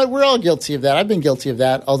 And you know what? We're all guilty of that. I've been guilty of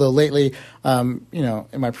that. Although lately, in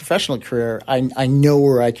my professional career, I know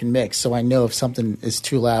where I can mix. So I know if something is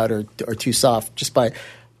too loud or too soft just by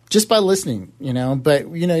listening, But,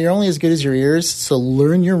 you're only as good as your ears. So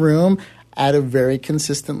learn your room at a very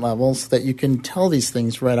consistent level so that you can tell these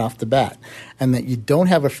things right off the bat, and that you don't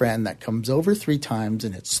have a friend that comes over 3 times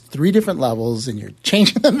and it's 3 different levels and you're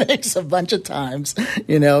changing the mix a bunch of times,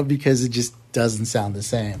 because it just doesn't sound the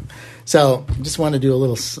same. So I just want to do a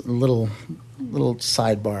little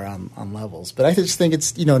sidebar on levels. But I just think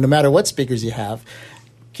it's, no matter what speakers you have,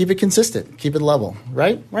 keep it consistent, keep it level.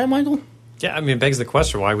 Right, Michael? Yeah, it begs the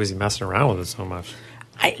question, why was he messing around with it so much?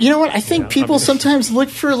 You know what? I think people sometimes look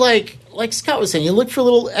for, like Scott was saying, you look for a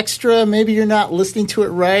little extra. Maybe you're not listening to it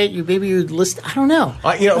right. Maybe you're listening. I don't know.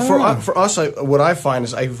 For us, what I find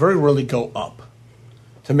is I very rarely go up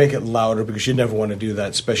to make it louder because you never want to do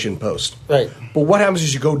that, especially in post. Right. But what happens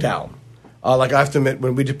is you go down. Like I have to admit,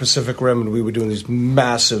 when we did Pacific Rim and we were doing these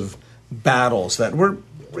massive battles that were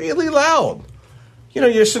really loud,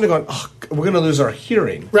 you're sitting there going, oh, we're going to lose our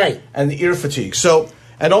hearing. Right. And the ear fatigue. So...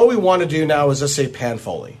 And all we want to do now is, let's say, pan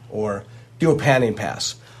Foley or do a panning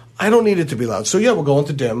pass. I don't need it to be loud. So, we'll go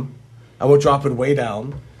into dim and we'll drop it way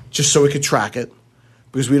down just so we could track it,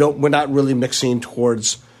 because we're not really mixing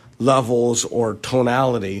towards levels or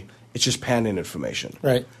tonality. It's just panning information.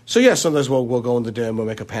 Right. So, sometimes we'll go into dim, we'll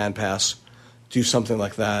make a pan pass, do something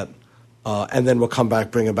like that, and then we'll come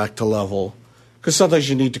back, bring it back to level. Because sometimes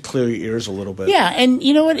you need to clear your ears a little bit. Yeah, and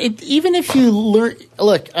you know what? Even if you learn...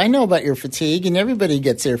 Look, I know about ear fatigue, and everybody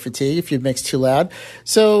gets ear fatigue if you mix too loud.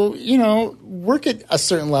 So, work at a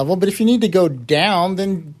certain level. But if you need to go down,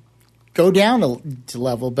 then go down to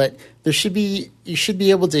level. But you should be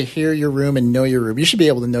able to hear your room and know your room. You should be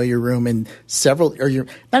able to know your room in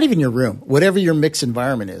not even your room, whatever your mix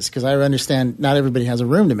environment is. Because I understand not everybody has a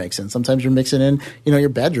room to mix in. Sometimes you're mixing in, your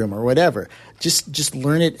bedroom or whatever. Just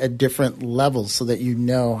learn it at different levels so that you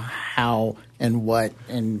know how and what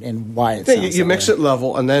and why it sounds. You mix it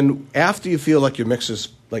level, and then after you feel like your mix is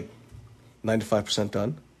like 95%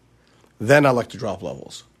 done, then I like to drop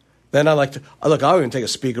levels. Then I like to I'll even take a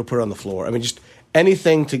speaker, put it on the floor. Just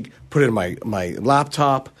anything to put it in my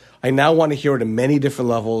laptop. I now want to hear it in many different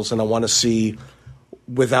levels, and I want to see,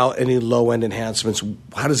 without any low end enhancements,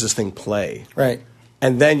 how does this thing play? Right.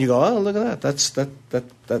 And then you go, oh, look at that.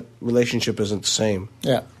 That relationship isn't the same.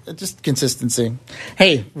 Yeah, just consistency.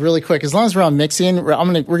 Hey, really quick, as long as we're on mixing, we're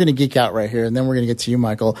gonna geek out right here, and then we're gonna get to you,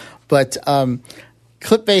 Michael. But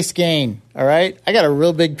clip-based gain. All right, I got a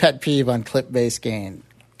real big pet peeve on clip-based gain.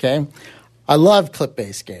 Okay, I love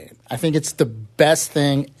clip-based gain. I think it's the best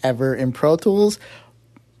thing ever in Pro Tools.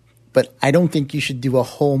 But I don't think you should do a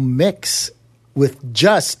whole mix with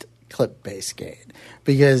just clip-based gain,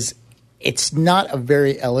 because it's not a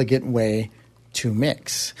very elegant way to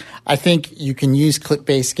mix. I think you can use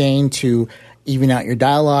clip-based gain to even out your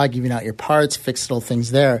dialogue, even out your parts, fix little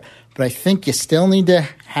things there. But I think you still need to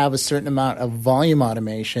have a certain amount of volume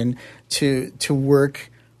automation to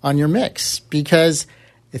work on your mix, because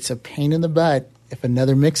it's a pain in the butt if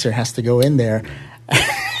another mixer has to go in there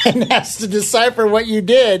and has to decipher what you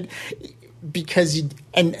did, because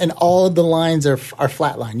and all of the lines are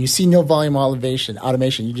flatline. You see no volume automation.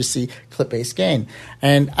 You just see clip-based gain.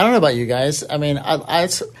 And I don't know about you guys.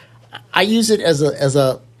 I use it as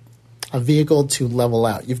a a vehicle to level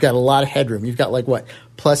out. You've got a lot of headroom. You've got like what,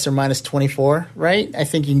 plus or minus 24, right? I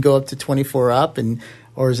think you can go up to 24 up,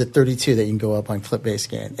 or is it 32 that you can go up on clip-based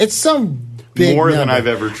gain? It's some big more number. than I've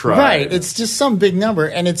ever tried. Right. It's just some big number,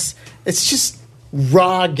 and it's just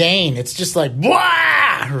raw gain. It's just like, wah,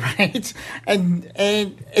 right? And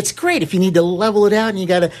it's great if you need to level it out, and you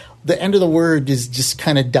got to, the end of the word is just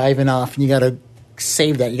kind of diving off, and you got to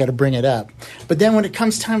save that. You got to bring it up. But then when it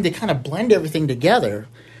comes time to kind of blend everything together,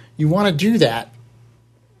 you want to do that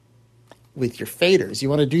with your faders. You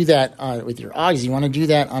want to do that with your augs. You want to do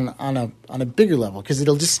that on a bigger level because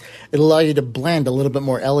it'll allow you to blend a little bit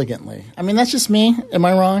more elegantly. I mean, that's just me. Am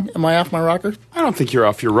I wrong? Am I off my rocker? I don't think you're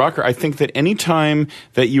off your rocker. I think that any time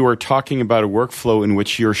that you are talking about a workflow in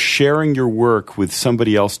which you're sharing your work with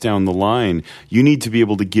somebody else down the line, you need to be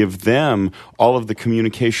able to give them all of the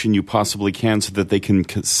communication you possibly can so that they can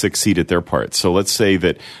succeed at their part. So let's say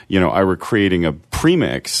that, I were creating a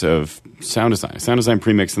premix of sound design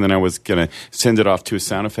premix, and then I was going to send it off to a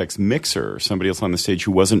sound effects mixer or somebody else on the stage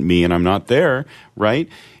who wasn't me and I'm not there, right?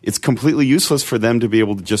 It's completely useless for them to be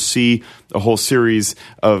able to just see a whole series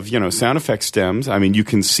of, sound effect stems. I mean, you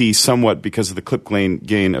can see somewhat because of the clip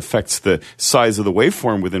gain affects the size of the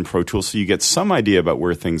waveform within Pro Tools, so you get some idea about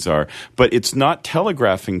where things are. But it's not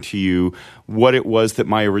telegraphing to you what it was that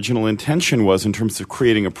my original intention was in terms of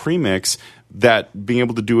creating a premix. That being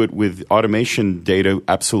able to do it with automation data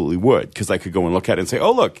absolutely would, because I could go and look at it and say,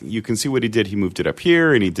 oh, look, you can see what he did. He moved it up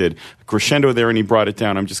here, and he did a crescendo there, and he brought it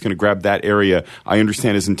down. I'm just going to grab that area. I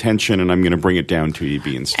understand his intention, and I'm going to bring it down to EB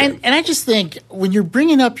instead. And I just think when you're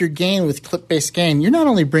bringing up your gain with clip-based gain, you're not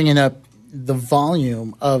only bringing up the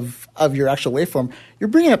volume of your actual waveform, you're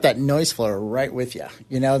bringing up that noise floor right with you.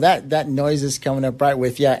 That noise is coming up right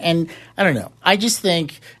with you. And I don't know. I just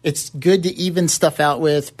think it's good to even stuff out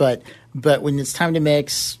with, but when it's time to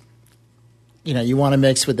mix, you want to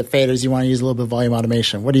mix with the faders. You want to use a little bit of volume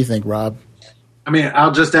automation. What do you think, Rob? I mean,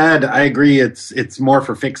 I'll just add, I agree it's more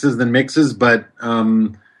for fixes than mixes, but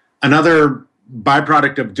another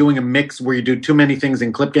byproduct of doing a mix where you do too many things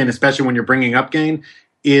in clip gain, especially when you're bringing up gain,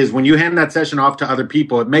 is when you hand that session off to other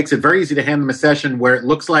people, it makes it very easy to hand them a session where it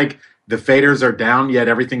looks like the faders are down, yet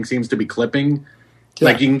everything seems to be clipping. Yeah.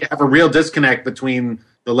 Like you can have a real disconnect between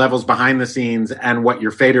the levels behind the scenes and what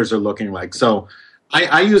your faders are looking like. So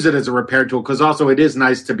I use it as a repair tool because also it is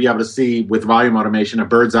nice to be able to see with volume automation a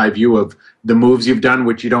bird's eye view of the moves you've done,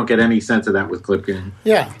 which you don't get any sense of that with clip gain.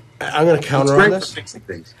 Yeah. I'm going to counter on this.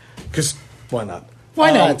 Because why not?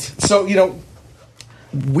 Why not? So,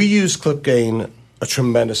 we use clip gain a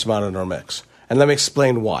tremendous amount in our mix. And let me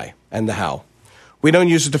explain why and the how. We don't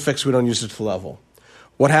use it to fix. We don't use it to level.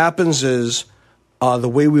 What happens is the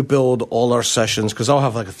way we build all our sessions, because I'll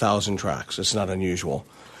have like 1,000 tracks. It's not unusual.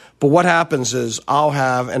 But what happens is I'll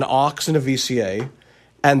have an aux and a VCA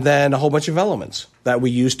and then a whole bunch of elements that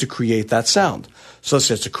we use to create that sound. So let's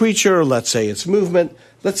say it's a creature. Let's say it's movement.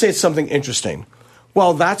 Let's say it's something interesting.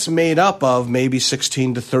 Well, that's made up of maybe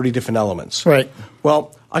 16 to 30 different elements. Right.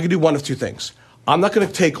 Well, I can do one of two things. I'm not going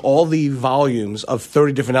to take all the volumes of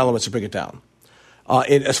 30 different elements and bring it down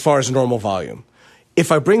as far as normal volume.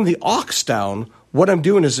 If I bring the aux down, what I'm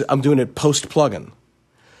doing is I'm doing it post-plugin.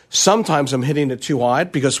 Sometimes I'm hitting it too high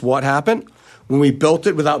because what happened? When we built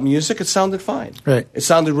it without music, it sounded fine. Right. It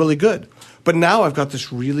sounded really good. But now I've got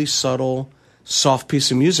this really subtle, soft piece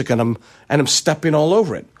of music, and I'm stepping all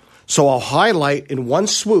over it. So I'll highlight in one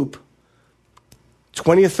swoop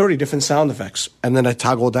 20 or 30 different sound effects, and then I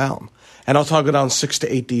toggle down. And I'll toggle down 6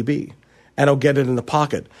 to 8 dB, and I'll get it in the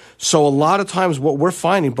pocket. So a lot of times what we're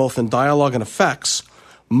finding, both in dialogue and effects,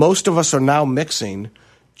 most of us are now mixing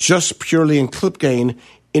just purely in clip gain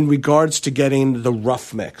in regards to getting the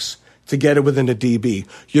rough mix, to get it within a dB.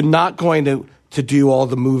 You're not going to do all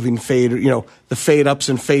the moving fader, the fade ups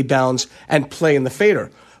and fade downs and play in the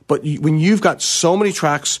fader. But when you've got so many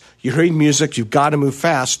tracks, you're hearing music, you've got to move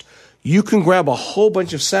fast, you can grab a whole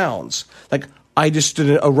bunch of sounds. Like I just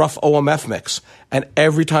did a rough OMF mix, and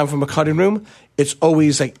every time from a cutting room, it's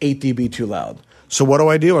always like 8 dB too loud. So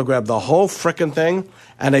what do? I grab the whole frickin' thing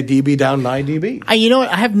and I dB down 9 dB. You know what?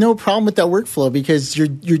 I have no problem with that workflow because you're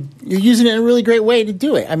using it in a really great way to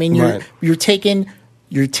do it. I mean, you're taking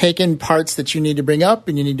parts that you need to bring up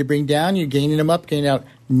and you need to bring down. You're gaining them up, gaining out.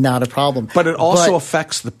 Not a problem. But it also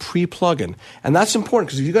affects the pre-plugin, and that's important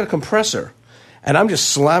because if you got a compressor, and I'm just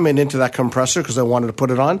slamming into that compressor because I wanted to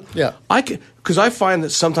put it on. Yeah. Because I find that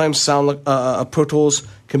sometimes Pro Tools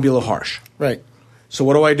can be a little harsh. Right. So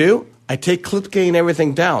what do? I take clip gain,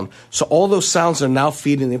 everything down. So all those sounds that are now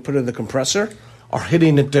feeding the input of the compressor are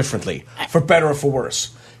hitting it differently, for better or for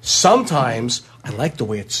worse. Sometimes I like the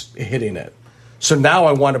way it's hitting it. So now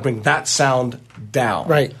I want to bring that sound down.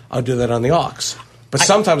 Right. I'll do that on the aux. But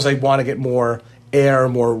sometimes I want to get more air,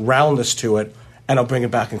 more roundness to it, and I'll bring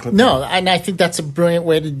it back and clip No, and I think that's a brilliant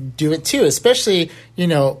way to do it too, especially,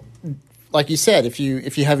 like you said, if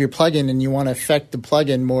you have your plugin and you want to affect the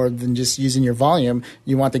plugin more than just using your volume,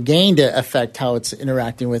 you want the gain to affect how it's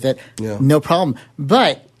interacting with it. Yeah. No problem.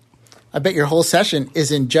 But I bet your whole session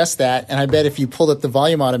isn't just that, and I bet if you pulled up the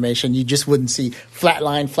volume automation, you just wouldn't see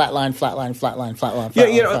flatline, flatline, flatline, flatline, flatline. Yeah,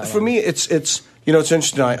 flatline. For me, it's it's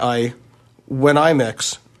interesting. I when I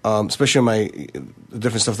mix, especially the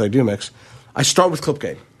different stuff that I do mix, I start with clip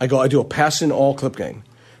gain. I do a pass in all clip gain.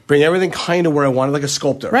 Bring everything kind of where I want it, like a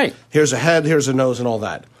sculptor. Right. Here's a head, here's a nose, and all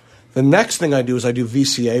that. The next thing I do is I do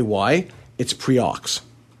VCA. Why? It's pre-aux.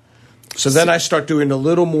 So then I start doing a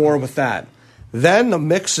little more with that. Then the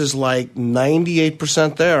mix is like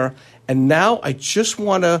 98% there, and now I just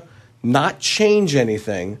want to not change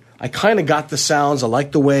anything. I kind of got the sounds. I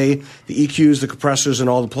like the way the EQs, the compressors, and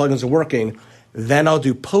all the plugins are working. Then I'll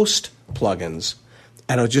do post plugins,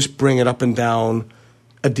 and I'll just bring it up and down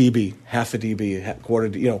a dB, half a dB, quarter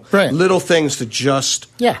dB, right. Little things to just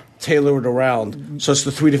tailor it around. So it's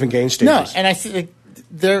the 3 different gain stages. No, and I think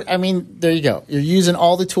there you go. You're using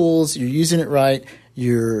all the tools. You're using it right.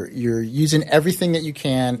 You're using everything that you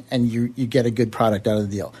can, and you get a good product out of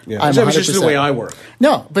the deal. Yeah. It's just the way I work.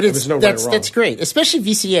 No, but that's great, especially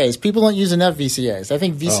VCAs. People don't use enough VCAs. I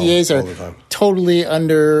think VCAs are totally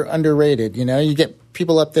underrated. You get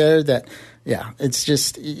people up there that. Yeah, it's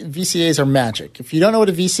just VCAs are magic. If you don't know what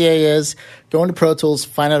a VCA is, go into Pro Tools,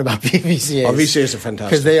 find out about VCAs. Oh, VCAs are fantastic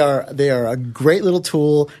because they are a great little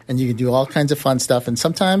tool, and you can do all kinds of fun stuff. And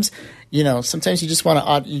sometimes you just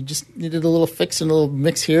want to you just needed a little fix and a little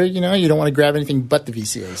mix here. You don't want to grab anything but the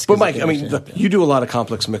VCAs. But Mike, you do a lot of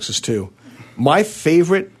complex mixes too. My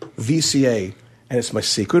favorite VCA, and it's my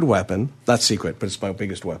secret weapon, not secret, but it's my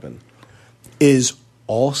biggest weapon, is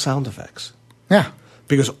all sound effects. Yeah.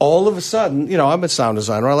 Because all of a sudden, I'm a sound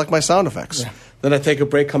designer. I like my sound effects. Yeah. Then I take a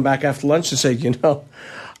break, come back after lunch, and say,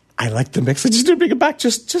 I like the mix. I just do bring it back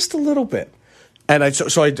just a little bit. And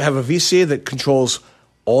so I have a VCA that controls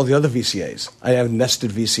all the other VCAs. I have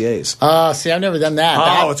nested VCAs. Oh, see, I've never done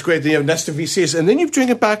that. It's great. Then you have nested VCAs. And then you bring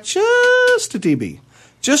it back just a dB.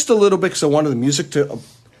 Just a little bit because I wanted the music to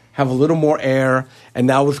have a little more air. And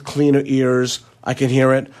now with cleaner ears, I can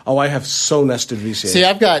hear it. Oh, I have so nested VCAs. See,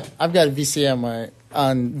 I've got a VCA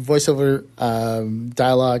on voiceover,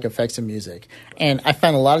 dialogue, effects, and music. And I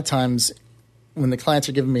find a lot of times when the clients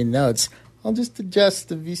are giving me notes, I'll just adjust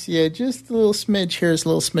the VCA just a little smidge here, a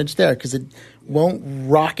little smidge there, because it won't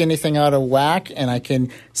rock anything out of whack, and I can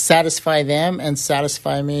satisfy them and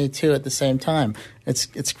satisfy me too at the same time. It's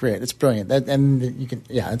great. It's brilliant.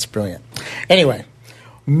 It's brilliant. Anyway,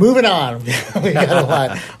 moving on. We got a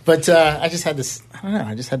lot. But I just had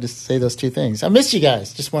to say those two things. I missed you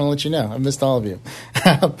guys. Just want to let you know. I missed all of you.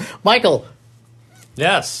 Michael.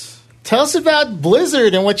 Yes. Tell us about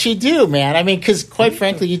Blizzard and what you do, man. Because quite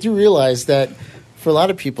frankly, you do realize that for a lot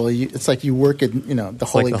of people, it's like you work at the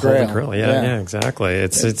Holy Grail. Holy Grail. Yeah, exactly.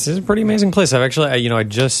 It's a pretty amazing place. I've actually, I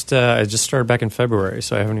just started back in February,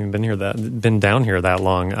 so I haven't even been down here that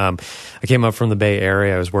long. I came up from the Bay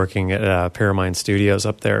Area. I was working at Paramount Studios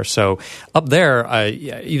up there. So up there,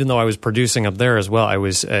 even though I was producing up there as well, I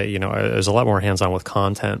was I was a lot more hands on with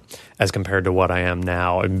content as compared to what I am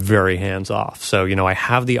now. I'm very hands off. So I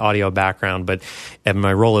have the audio background, but in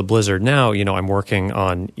my role at Blizzard now, I'm working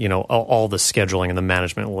on all the scheduling and the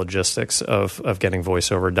management and logistics of getting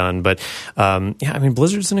voiceover done. But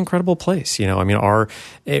Blizzard's an incredible place.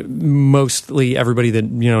 Mostly everybody that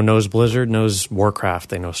knows Blizzard knows Warcraft,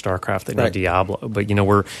 they know StarCraft, they know Diablo. But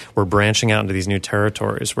we're branching out into these new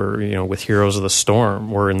territories. We're with Heroes of the Storm,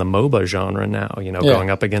 we're in the MOBA genre now. Going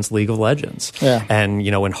up against League of Legends, and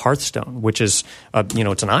in Hearthstone, which is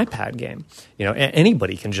it's an iPad game.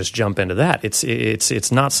 Anybody can just jump into that.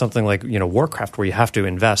 It's not something like Warcraft where you have to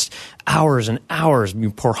invest hours and hours. You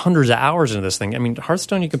pour hundreds of hours into this thing.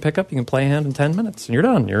 Hearthstone you can pick up, you can play a hand in 10 minutes, and you're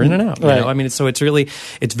done. You're in and out. Right. So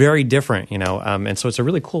it's very different. And so it's a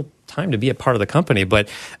really cool time to be a part of the company. But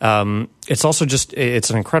it's also it's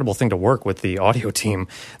an incredible thing to work with the audio team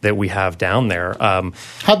that we have down there.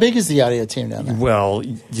 How big is the audio team down there? Well,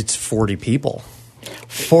 it's 40 people.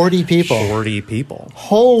 40 people. 40 people.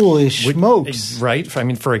 Holy smokes. Right?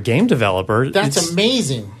 For a game developer. That's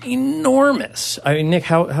amazing. Enormous. Nick,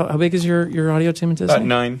 how big is your audio team in Disney? About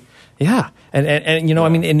 9. Yeah, and you know, I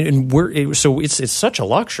mean, and we're so it's such a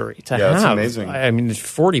luxury to have. It's amazing. I mean, it's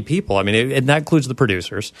 40 people. I mean, and that includes the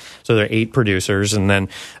producers. So there are 8 producers, and then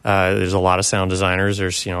there's a lot of sound designers.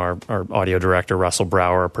 There's our audio director Russell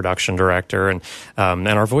Brower, our production director, and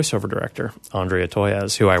our voiceover director Andrea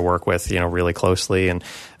Toyes, who I work with really closely. And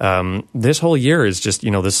this whole year is just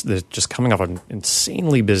this just coming off an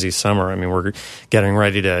insanely busy summer. I mean, we're getting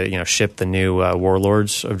ready to ship the new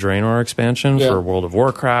Warlords of Draenor expansion for World of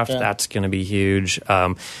Warcraft. Yeah. That's going to be huge.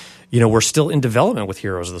 We're still in development with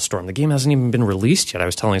Heroes of the Storm. The game hasn't even been released yet. I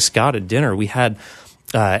was telling Scott at dinner, we had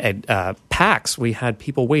at PAX, we had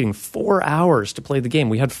people waiting 4 hours to play the game.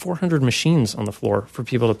 We had 400 machines on the floor for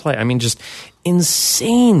people to play. I mean, just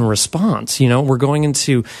insane response. We're going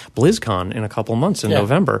into BlizzCon in a couple months in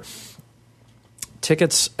November.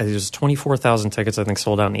 Tickets, there's 24,000 tickets, I think,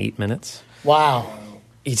 sold out in 8 minutes. Wow.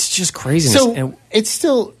 It's just craziness. So it's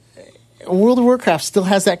still... World of Warcraft still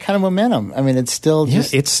has that kind of momentum. I mean, it's still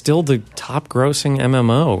just... it's still the top-grossing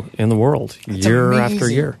MMO in the world year after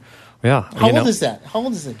year. Yeah. How old is that? How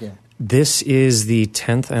old is it again? This is the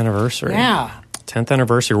 10th anniversary. Yeah. 10th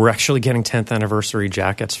anniversary. We're actually getting 10th anniversary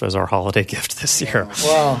jackets as our holiday gift this year.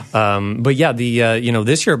 Wow. But yeah,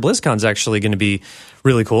 this year at BlizzCon is actually going to be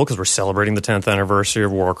really cool because we're celebrating the 10th anniversary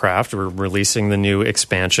of Warcraft. We're releasing the new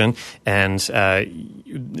expansion, and the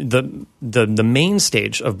main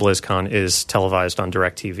stage of BlizzCon is televised on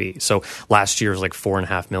DirecTV. So last year was like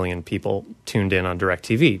 4.5 million people tuned in on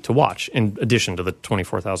DirecTV to watch, in addition to the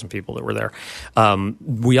 24,000 people that were there.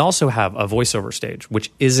 We also have a voiceover stage,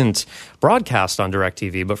 which isn't broadcast on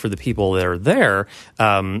DirecTV, but for the people that are there,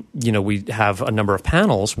 we have a number of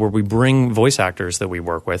panels where we bring voice actors that we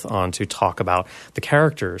work with on to talk about the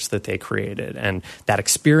characters that they created and that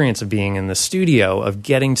experience of being in the studio, of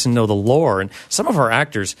getting to know the lore. And some of our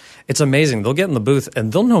actors, it's amazing. They'll get in the booth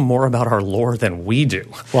and they'll know more about our lore than we do.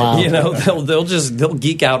 Wow. They'll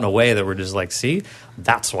geek out in a way that we're just like, see,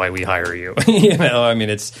 that's why we hire you. I mean,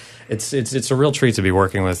 it's a real treat to be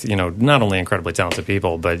working with, not only incredibly talented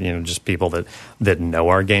people, but, just people that know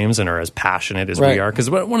our games and are as passionate as we are. Because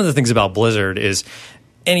one of the things about Blizzard is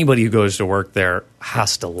anybody who goes to work there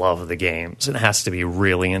has to love the games and has to be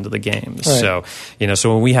really into the games. Right.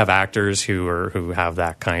 So when we have actors who have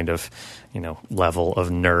that kind of, level of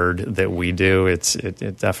nerd that we do, it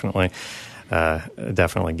definitely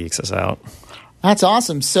geeks us out. That's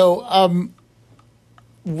awesome. So,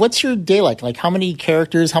 what's your day like? Like, how many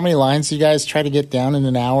characters, how many lines do you guys try to get down in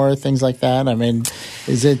an hour? Things like that. I mean,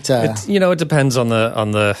 is it? It depends on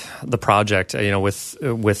the project.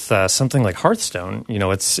 With something like Hearthstone,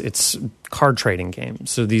 it's card trading game.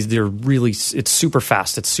 So it's super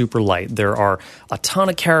fast. It's super light. There are a ton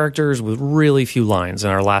of characters with really few lines. In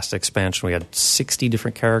our last expansion, we had 60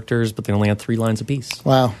 different characters, but they only had 3 lines apiece.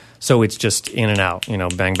 Wow. So it's just in and out.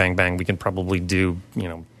 Bang, bang, bang. We can probably do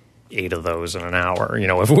 8 of those in an hour,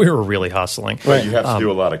 if we were really hustling. Right, you have to do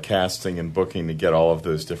a lot of casting and booking to get all of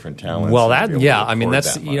those different talents. Well,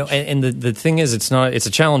 that's and the thing is, it's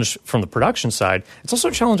a challenge from the production side. It's also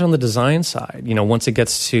a challenge on the design side. Once it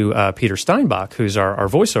gets to Peter Steinbach, who's our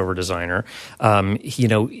voiceover designer,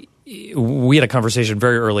 we had a conversation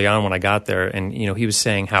very early on when I got there, and he was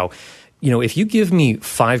saying how, if you give me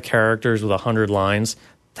 5 characters with 100 lines,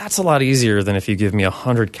 that's a lot easier than if you give me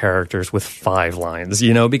 100 characters with 5 lines,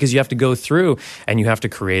 because you have to go through and you have to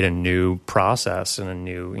create a new process and a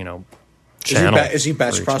new, channel. Is he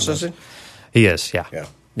batch processing? He is, yeah.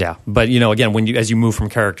 Yeah, but again, as you move from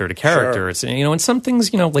character to character, it's and some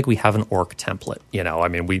things like we have an orc template. I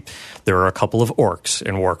mean, there are a couple of orcs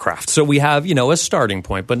in Warcraft, so we have a starting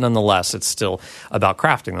point, but nonetheless, it's still about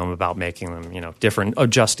crafting them, about making them different,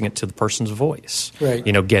 adjusting it to the person's voice, right?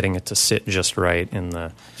 Getting it to sit just right in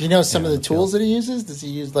the. Do you know some of the tools that he uses? Does he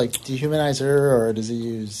use like Dehumanizer, or does he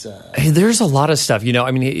use? There's a lot of stuff.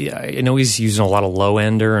 I mean, I know he's using a lot of low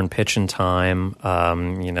ender and pitch and time.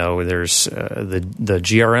 There's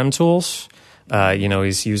the GRM tools. He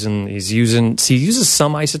uses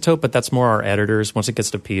some Isotope, but that's more our editors. Once it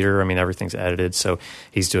gets to Peter, I mean, everything's edited, so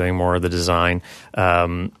he's doing more of the design.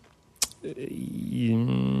 He's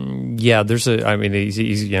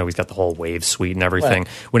got the whole Wave suite and everything.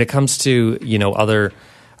 Right. When it comes to other.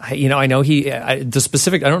 I know I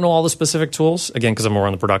don't know all the specific tools, again, because I'm more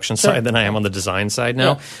on the production side than I am on the design side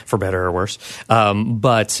now, for better or worse.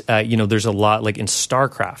 But there's a lot, like in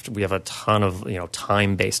StarCraft, we have a ton of,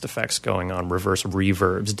 time-based effects going on, reverse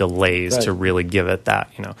reverbs, delays to really give it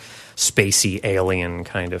that, spacey alien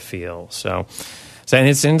kind of feel. So, So, and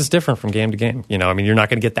it's different from game to game. You know, I mean, you're not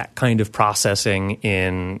going to get that kind of processing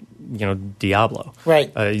in, you know, Diablo.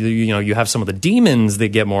 Right. You know, you have some of the demons that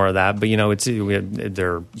get more of that, but, you know,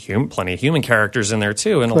 there are plenty of human characters in there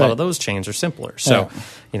too, and a lot of those chains are simpler. So,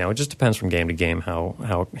 you know, it just depends from game to game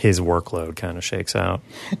how his workload kind of shakes out.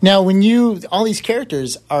 Now, when all these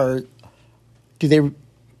characters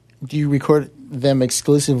do you record them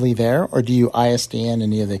exclusively there, or do you ISDN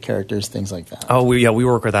any of the characters, things like that? Oh, we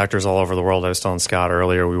work with actors all over the world. I was telling Scott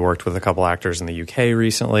earlier, we worked with a couple actors in the UK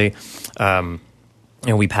recently.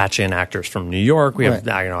 And we patch in actors from New York. We have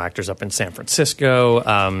actors up in San Francisco.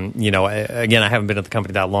 You know, again, I haven't been at the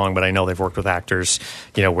company that long, but I know they've worked with actors,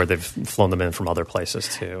 you know, where they've flown them in from other places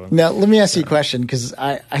too. Now, let me ask you a question, because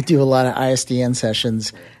I do a lot of ISDN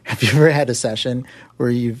sessions. Have you ever had a session where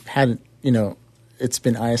you've had, you know, it's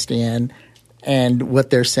been ISDN and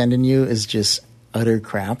what they're sending you is just utter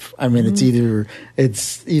crap? I mean, it's either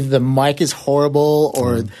the mic is horrible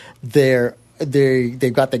or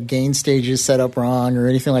they've got the gain stages set up wrong or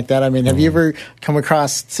anything like that. I mean, have you ever come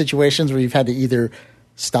across situations where you've had to either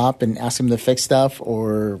stop and ask them to fix stuff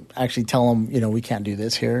or actually tell them, you know, we can't do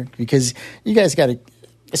this here? Because you guys got to,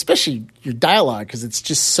 especially your dialogue, because it's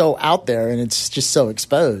just so out there and it's just so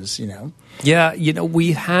exposed, you know? Yeah, you know,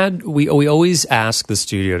 we always ask the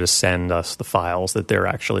studio to send us the files that they're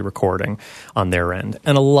actually recording on their end.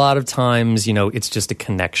 And a lot of times, you know, it's just a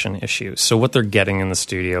connection issue. So what they're getting in the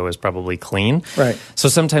studio is probably clean. Right. So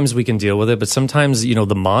sometimes we can deal with it, but sometimes, you know,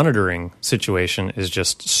 the monitoring situation is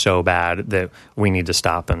just so bad that we need to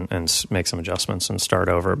stop and make some adjustments and start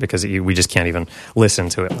over, because we just can't even listen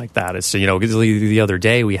to it like that. It's, you know, the other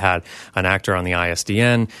day we had an actor on the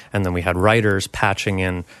ISDN, and then we had writers patching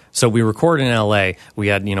in. So we recorded in LA. We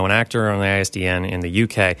had, you know, an actor on the ISDN in the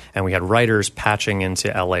UK, and we had writers patching into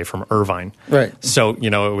LA from Irvine. Right. So, you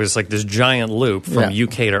know, it was like this giant loop from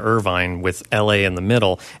UK to Irvine with LA in the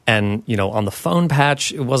middle. And, you know, on the phone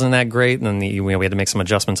patch, it wasn't that great. And then we had to make some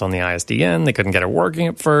adjustments on the ISDN. They couldn't get it working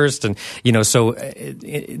at first. And, you know, so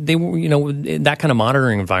they were, you know, that kind of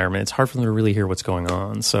monitoring environment, it's hard for them to really hear what's going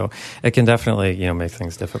on. So it can definitely, you know, make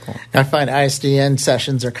things difficult. I find ISDN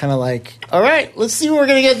sessions are kind of like, all right, let's see what we're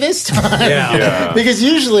going to get this time. Because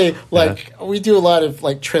usually, like, we do a lot of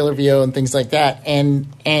like trailer VO and things like that,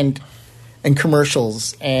 and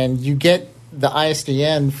commercials, and you get the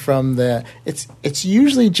ISDN from it's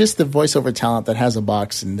usually just the voiceover talent that has a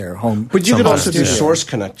box in their home. But you could also do Source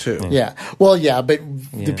Connect too. Yeah. Well, yeah, but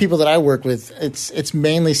the people that I work with, it's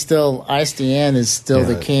mainly still ISDN is still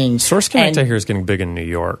the king. Source Connect, I hear, is getting big in New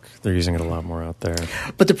York. They're using it a lot more out there.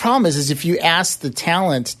 But the problem is if you ask the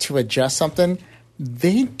talent to adjust something,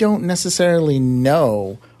 they don't necessarily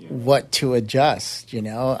know what to adjust. You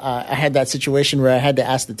know, I had that situation where I had to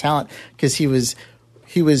ask the talent because he was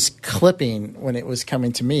clipping when it was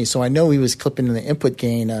coming to me. So I know he was clipping the input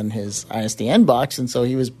gain on his ISDN box, and so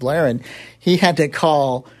he was blaring. He had to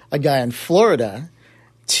call a guy in Florida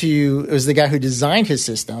it was the guy who designed his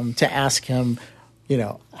system, to ask him, you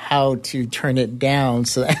know, how to turn it down.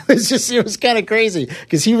 So it was kind of crazy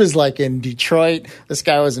because he was like in Detroit. This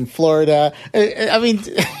guy was in Florida. I mean,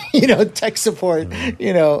 you know, tech support,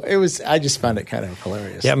 you know, I just found it kind of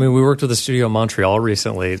hilarious. Yeah. I mean, we worked with a studio in Montreal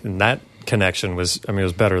recently, and that connection was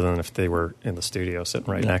better than if they were in the studio sitting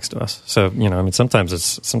right next to us. So, you know, I mean, sometimes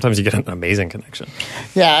you get an amazing connection.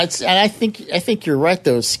 Yeah. And I think you're right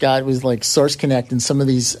though, Scott. It was like Source Connect and some of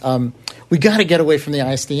these, we got to get away from the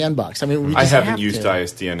ISDN box. I mean, I haven't used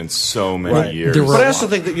ISDN in so many years. But I also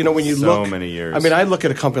think that, you know, when you look, many years. I mean, I look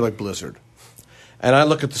at a company like Blizzard, and I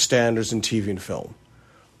look at the standards in TV and film.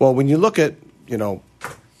 Well, when you look at, you know,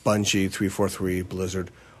 Bungie, 343,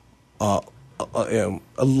 Blizzard, a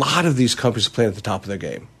lot of these companies are playing at the top of their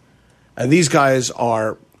game, and these guys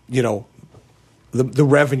are, you know, the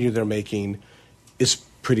revenue they're making is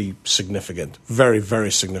pretty significant, very,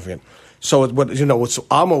 very significant. So what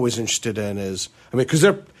I'm always interested in is, I mean, because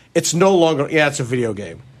it's no longer, it's a video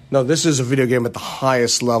game. No, this is a video game at the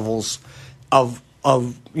highest levels of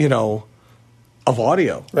you know, of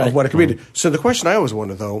audio, of what it can be. So the question I always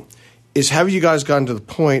wonder though is, have you guys gotten to the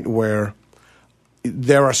point where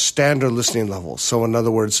there are standard listening levels? So in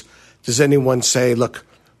other words, does anyone say, look,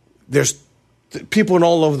 there's people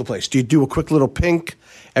all over the place. Do you do a quick little pink?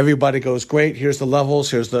 Everybody goes, great, here's the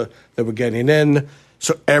levels, here's that we're getting in.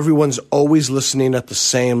 So everyone's always listening at the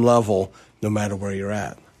same level, no matter where you're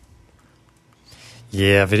at.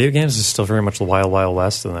 Yeah, video games is still very much the wild, wild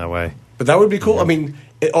west in that way. But that would be cool. I mean,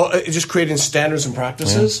 just creating standards and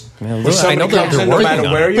practices. Yeah. Where somebody comes in, no matter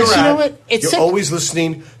where you're at, you're always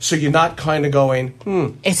listening, so you're not kind of going,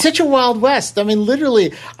 It's such a wild west. I mean,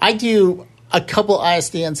 literally, I do a couple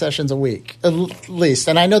ISDN sessions a week, at least.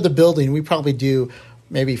 And I know the building, we probably do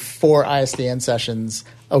maybe 4 ISDN sessions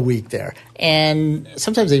a week there. And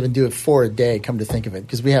sometimes I even do it 4 a day, come to think of it,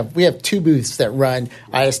 because we have 2 booths that run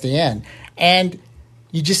ISDN. And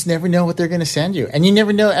you just never know what they're going to send you. And you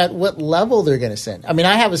never know at what level they're going to send. I mean,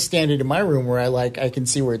 I have a standard in my room where I can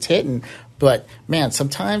see where it's hitting. But, man,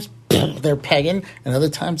 sometimes they're pegging, and other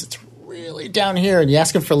times it's really down here. And you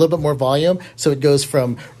ask them for a little bit more volume, so it goes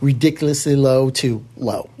from ridiculously low to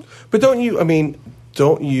low. But don't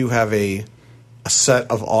you have a set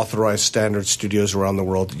of authorized standard studios around the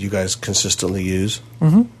world that you guys consistently use?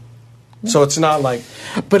 Mm-hmm. So it's not like,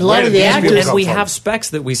 but a lot of the actors, and we have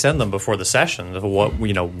specs that we send them before the session of what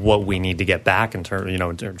we need to get back in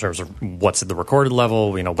terms of what's at the recorded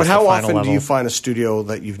level. What's but how the final often level. do you find a studio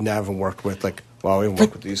that you've never worked with? Like, well, we haven't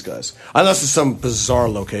worked with these guys unless it's some bizarre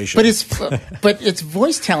location. But it's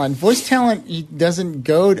voice talent. Voice talent doesn't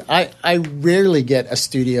go. I rarely get a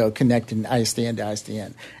studio connected ISDN to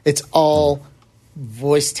ISDN. It's all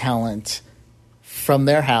voice talent from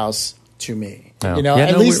their house to me. No.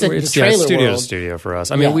 At least in the trailer studio world. to studio for us.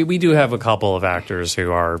 I mean, we do have a couple of actors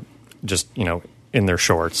who are just, in their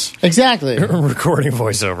shorts. Exactly. Recording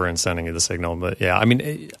voiceover and sending you the signal. But yeah, I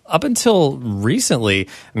mean, up until recently,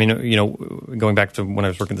 I mean, going back to when I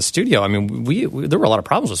was working at the studio, I mean, there were a lot of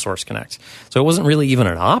problems with Source Connect. So it wasn't really even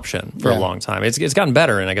an option for a long time. It's gotten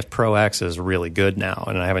better, and I guess Pro X is really good now.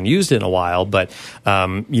 And I haven't used it in a while, but,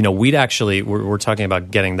 we're talking about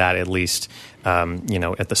getting that at least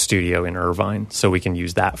at the studio in Irvine, so we can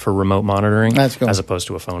use that for remote monitoring as opposed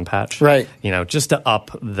to a phone patch. Right. Just to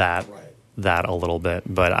up that a little bit.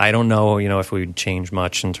 But I don't know, if we'd change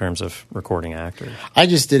much in terms of recording actors. I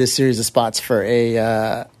just did a series of spots for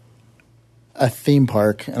a theme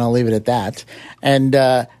park, and I'll leave it at that. And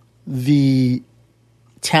the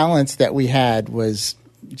talent that we had was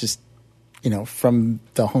just, from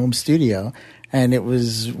the home studio. And it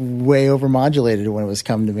was way overmodulated when it was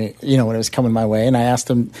coming to me, when it was coming my way. And I asked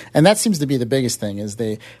them, and that seems to be the biggest thing, is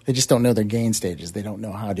they just don't know their gain stages. They don't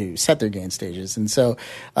know how to set their gain stages. And so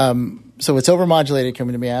it's overmodulated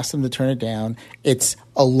coming to me. I asked them to turn it down. It's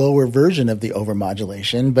a lower version of the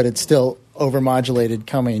overmodulation, but it's still overmodulated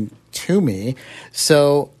coming to me.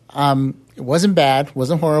 So it wasn't bad,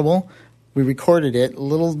 wasn't horrible. We recorded it, a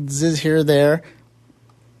little ziz here or there.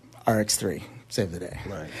 RX3. Save the day.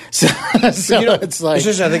 Right. So it's like,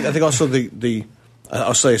 I think also the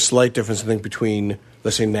I'll say a slight difference, I think, between,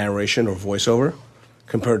 let's say, narration or voiceover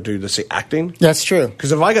compared to, let's say, acting. That's true.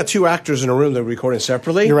 Because if I got 2 actors in a room that are recording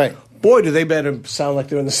separately, you're right. Boy, do they better sound like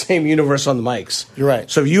they're in the same universe on the mics. You're right.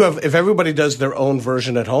 So if everybody does their own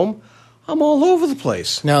version at home, I'm all over the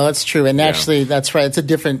place. No, that's true, and actually, that's right. It's a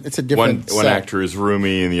different. One actor is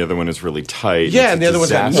roomy, and the other one is really tight. Yeah, and the other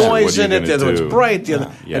one's got noise in it. The other one's bright.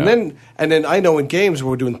 And then I know in games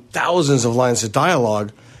where we're doing thousands of lines of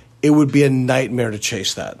dialogue, it would be a nightmare to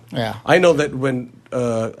chase that. Yeah, I know that when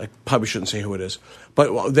I probably shouldn't say who it is,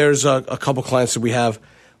 but there's a couple clients that we have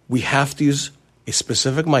to use a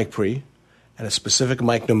specific mic pre and a specific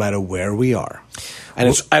mic no matter where we are. And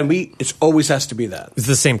it always has to be that. It's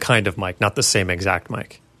the same kind of mic, not the same exact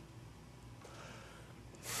mic.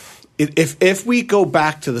 If we go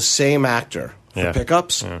back to the same actor for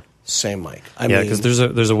pickups, same mic. Because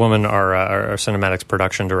there's a woman, our cinematics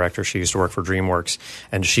production director. She used to work for DreamWorks,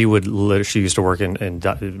 and she used to work in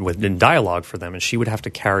dialogue for them, and she would have to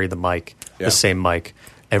carry the mic, the same mic,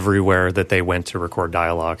 everywhere that they went to record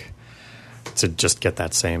dialogue, to just get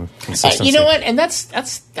that same consistency. You know what? And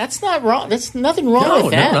that's not wrong. There's nothing wrong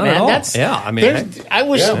with that, not man. At all. I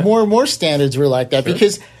wish more and more standards were like that,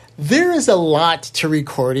 because there is a lot to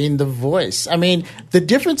recording the voice. I mean, the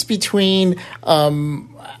difference between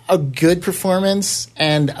a good performance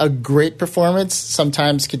and a great performance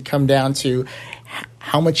sometimes could come down to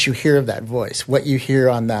how much you hear of that voice, what you hear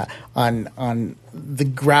on the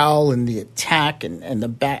growl and the attack and the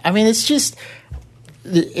back. I mean, it's just.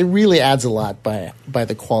 It really adds a lot by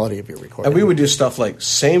the quality of your recording. And we would do stuff like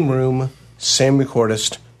same room, same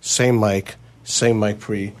recordist, same mic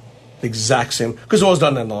pre, the exact same, because it was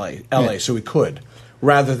done in LA, so we could,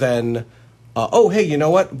 rather than, hey, you know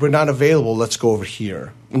what? We're not available. Let's go over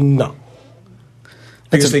here. No.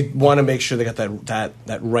 Because they want to make sure they got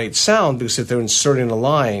that right sound, because if they're inserting a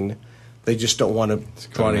line, they just don't want to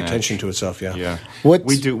draw any attention to itself. Yeah.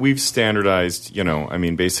 We've standardized,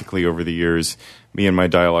 basically over the years, me and my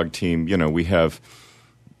dialogue team, we have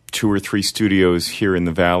 2 or 3 studios here in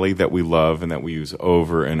the Valley that we love and that we use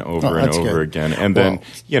over and over and over again. And then,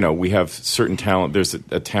 we have certain talent. There's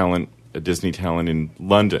a Disney talent in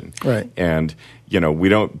London. Right. And,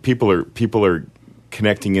 people are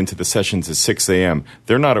connecting into the sessions at 6 a.m.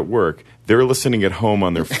 They're not at work. they're listening at home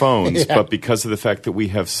on their phones, but because of the fact that we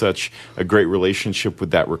have such a great relationship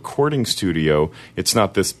with that recording studio, it's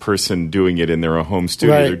not this person doing it in their own home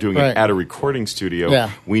studio. They're doing it at a recording studio.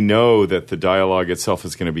 Yeah. We know that the dialogue itself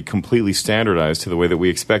is going to be completely standardized to the way that we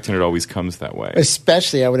expect, and it always comes that way.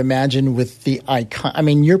 Especially, I would imagine, with the icon. I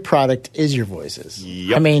mean, your product is your voices.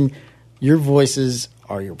 Yep. I mean, your voices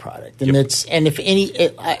are your product, and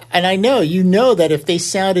I know that if they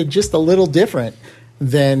sounded just a little different,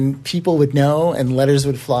 then people would know and letters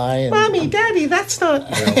would fly. And, Mommy, Daddy, that's not...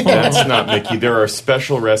 That's not Mickey. There are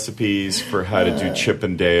special recipes for how to do Chip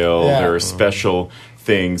and Dale. Yeah. There are special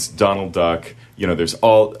things, Donald Duck. There's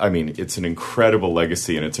it's an incredible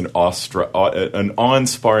legacy, and it's an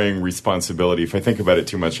awe-inspiring responsibility. If I think about it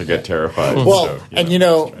too much, I get terrified. Well, we're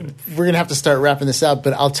going to have to start wrapping this up,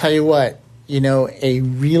 but I'll tell you what, a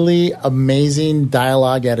really amazing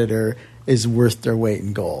dialogue editor is worth their weight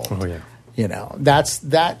in gold. Oh, yeah.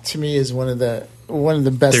 That to me is one of the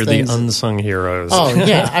best They're things. the unsung heroes. Oh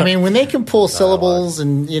yeah, I mean when they can pull syllables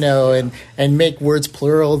and and make words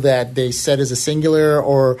plural that they said as a singular,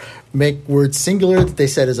 or make words singular that they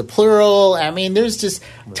said as a plural. I mean, there's just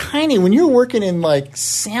tiny, when you're working in like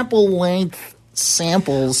sample length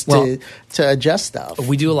samples to adjust stuff.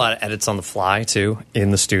 We do a lot of edits on the fly too in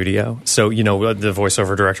the studio. So the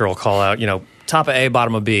voiceover director will call out top of A,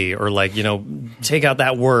 bottom of B, or take out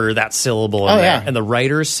that word, that syllable in there. And the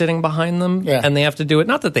writer's sitting behind them, and they have to do it.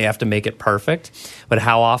 Not that they have to make it perfect, but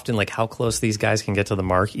how often, how close these guys can get to the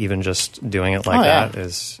mark, even just doing it like that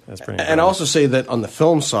is pretty incredible. And I also say that on the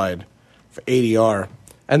film side, for ADR,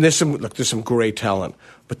 and there's some great talent,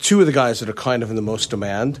 but two of the guys that are kind of in the most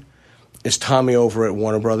demand is Tommy over at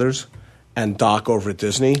Warner Brothers and Doc over at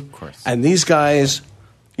Disney. Of course. And these guys,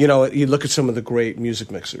 you look at some of the great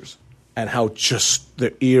music mixers and how just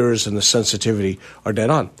their ears and the sensitivity are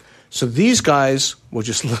dead on. So these guys will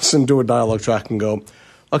just listen to a dialogue track and go,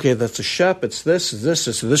 okay, that's a Shep, it's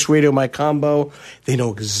this radio mic combo. They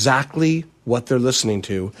know exactly what they're listening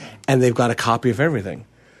to, and they've got a copy of everything.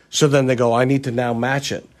 So then they go, I need to now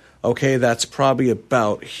match it. Okay, that's probably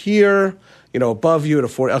about here, above you at a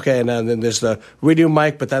 40. Okay, and then there's the radio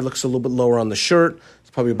mic, but that looks a little bit lower on the shirt. It's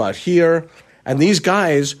probably about here. And these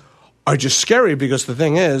guys are just scary because the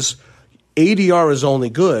thing is, ADR is only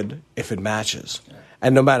good if it matches.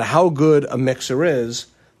 And no matter how good a mixer is,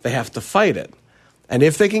 they have to fight it. And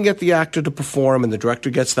if they can get the actor to perform and the director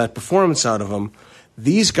gets that performance out of them,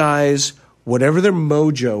 these guys, whatever their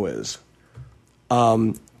mojo is,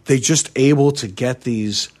 they're just able to get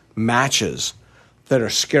these matches that are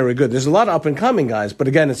scary good. There's a lot of up-and-coming guys, but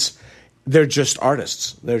again, they're just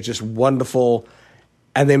artists. They're just wonderful,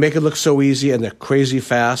 and they make it look so easy, and they're crazy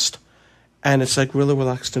fast, and it's really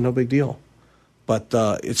relaxed and no big deal. But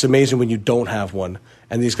it's amazing when you don't have one,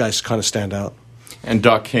 and these guys kind of stand out. And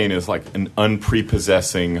Doc Kane is like an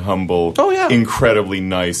unprepossessing, humble, incredibly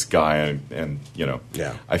nice guy, and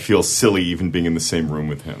I feel silly even being in the same room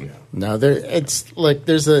with him. Yeah. No, it's like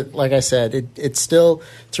like I said, it's still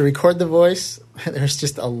to record the voice. There's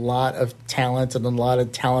just a lot of talent and a lot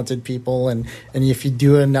of talented people, and if you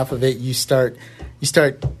do enough of it,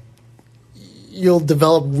 you'll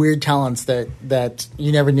develop weird talents that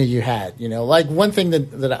you never knew you had. Like one thing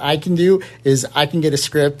that I can do is I can get a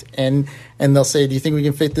script and they'll say, do you think we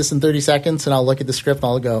can fit this in 30 seconds? And I'll look at the script and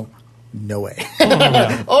I'll go, no way.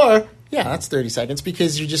 Or, yeah, that's 30 seconds,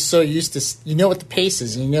 because you're just so used to, what the pace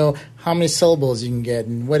is, how many syllables you can get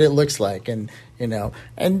and what it looks like. And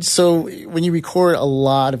so when you record a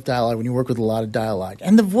lot of dialogue, when you work with a lot of dialogue,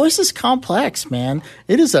 and the voice is complex, man,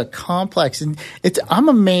 it is a complex, and I'm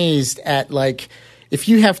amazed at if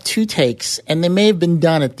you have two takes and they may have been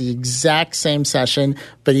done at the exact same session,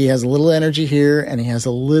 but he has a little energy here and he has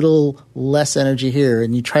a little less energy here,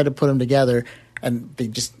 and you try to put them together and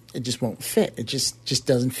it just won't fit. It just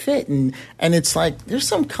doesn't fit. And it's there's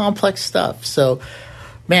some complex stuff. So,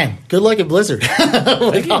 man, good luck at Blizzard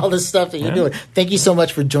with all this stuff that you're doing. Thank you so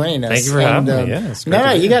much for joining us. Thank you for having me. Yeah, it's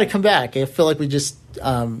great you got to come back. I feel like we just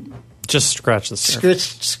scratch the surface.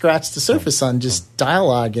 Scratch the surface on just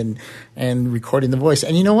dialogue and recording the voice.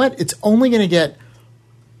 And you know what? It's only going to get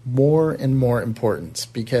more and more important,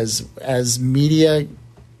 because as media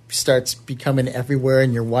starts becoming everywhere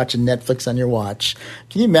and you're watching Netflix on your watch,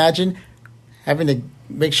 can you imagine having to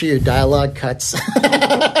make sure your dialogue cuts?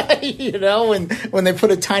 When they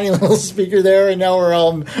put a tiny little speaker there, and now we're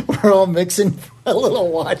all mixing a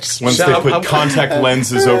little watch. Once they put contact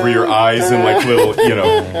lenses over your eyes and little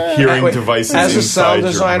hearing devices as a inside sound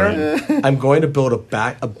designer, I'm going to build a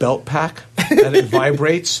belt pack that it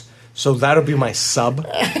vibrates. So that'll be my sub.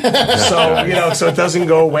 So, so it doesn't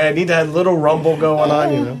go away. I need to have a little rumble going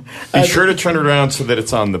on, Be sure to turn it around so that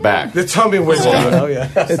it's on the back. The tummy whistle, yeah.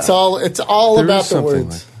 It's all There about is the something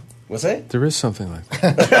words. like What's that? There is something like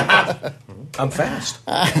that. I'm fast.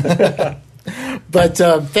 But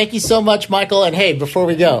thank you so much, Michael. And hey, before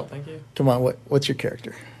we go, Thank you. come on, what's your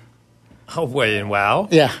character? Oh, wait, and WoW?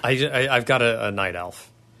 Yeah. I've got a night elf.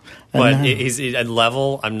 But he's at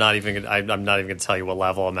level. I'm not even going to tell you what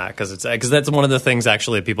level I'm at because that's one of the things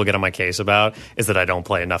actually that people get on my case about is that I don't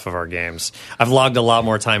play enough of our games. I've logged a lot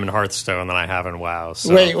more time in Hearthstone than I have in WoW.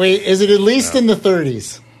 So. Wait, is it at least in the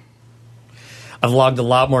 30s? I've logged a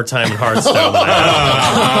lot more time in Hearthstone than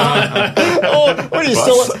I have. What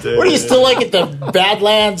are you still like at the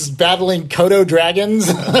Badlands battling Kodo dragons?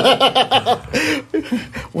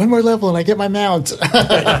 One more level and I get my mount.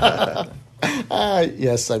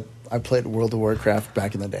 Yes, I played World of Warcraft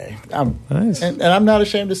back in the day. Nice. And I'm not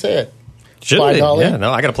ashamed to say it. Should By be. golly. Yeah,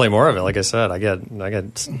 no, I got to play more of it. Like I said,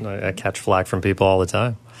 I catch flack from people all the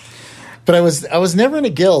time. But I was never in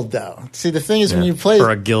a guild though. See, the thing is when you play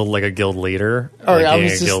for a guild leader. Or like I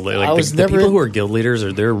being was a guild just- leader. I was the never- people who are guild leaders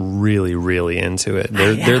they're really, really into it.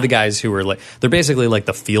 They're the guys who are they're basically like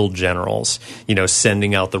the field generals,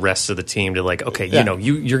 sending out the rest of the team to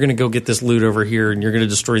you're going to go get this loot over here and you're going to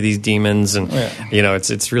destroy these demons and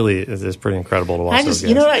it's pretty incredible to watch. Those guys.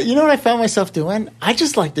 You know what I found myself doing? I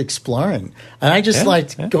just liked exploring, and I just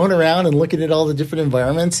liked going around and looking at all the different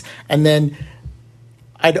environments, and then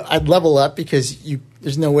I'd level up because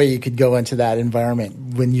there's no way you could go into that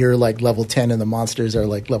environment when you're like level 10 and the monsters are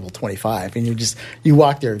like level 25, and you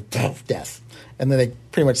walk there, death, and then they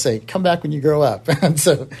pretty much say, "Come back when you grow up," and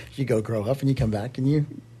so you go grow up and you come back and you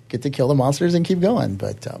get to kill the monsters and keep going.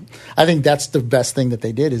 But I think that's the best thing that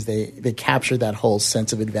they did is they captured that whole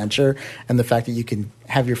sense of adventure and the fact that you can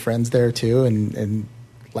have your friends there too and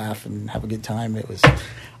laugh and have a good time.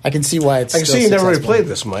 I can see why it's. I can see you never really played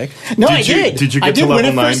this, Mike. No, I did. Did you get to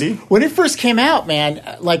level 90? When it first came out, man,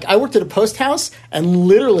 like I worked at a post house, and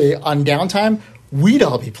literally on downtime, we'd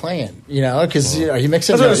all be playing, because are you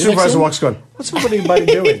mixing? That's what the supervisor walks going, what's everybody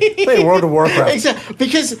doing? Playing World of Warcraft. Exactly,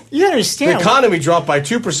 because you understand. The economy dropped by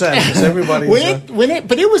 2% because everybody's...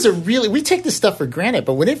 But it was we take this stuff for granted,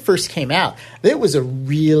 but when it first came out, it was a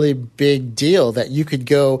really big deal that you could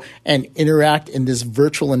go and interact in this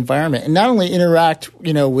virtual environment. And not only interact,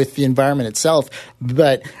 with the environment itself,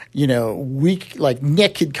 but,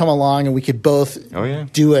 Nick could come along and we could both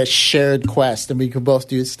do a shared quest and we could both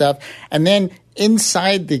do stuff. And then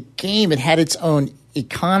inside the game, it had its own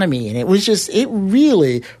economy, and it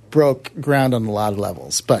really broke ground on a lot of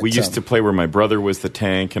levels. But we used to play where my brother was the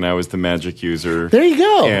tank and I was the magic user. There you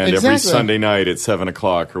go. And exactly. every Sunday night at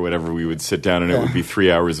 7:00 or whatever, we would sit down and it would be 3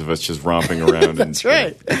 hours of us just romping around. That's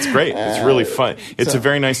right. It's great. It's really fun. It's a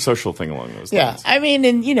very nice social thing along those lines. Yeah, I mean,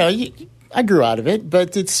 and I grew out of it,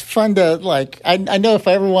 but it's fun to I know if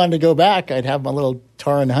I ever wanted to go back, I'd have my little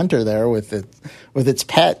Tauren hunter there with its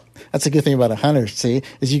pet. That's a good thing about a hunter,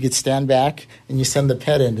 is you could stand back and you send the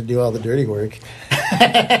pet in to do all the dirty work.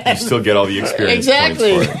 You still get all the experience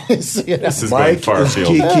exactly. points for it. This is Mike going far is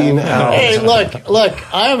afield. geeking out. Hey,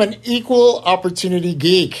 look, I am an equal opportunity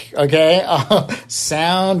geek, okay?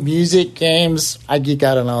 Sound, music, games, I geek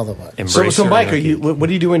out on all of it. So Mike, what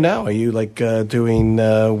are you doing now? Are you doing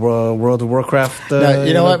World of Warcraft? No,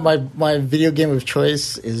 you know what? My video game of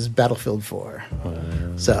choice is Battlefield 4.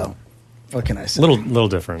 So, what can I say? Little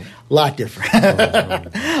different. A lot different.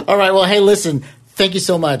 All right. Well, hey, listen. Thank you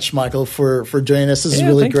so much, Michael, for joining us. This is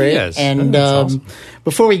really great. And awesome.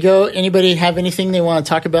 Before we go, anybody have anything they want to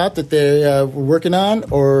talk about that they were working on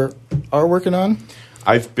or are working on?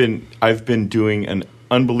 I've been doing an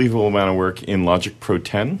unbelievable amount of work in Logic Pro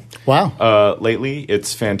 10. Wow. Lately,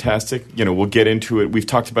 it's fantastic. We'll get into it. We've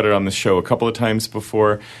talked about it on the show a couple of times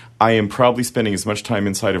before. I am probably spending as much time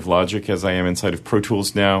inside of Logic as I am inside of Pro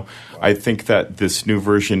Tools now. I think that this new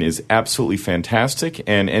version is absolutely fantastic,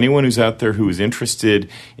 and anyone who's out there who is interested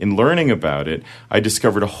in learning about it, I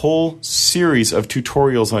discovered a whole series of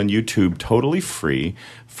tutorials on YouTube, totally free,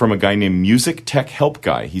 from a guy named Music Tech Help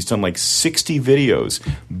Guy. He's done like 60 videos,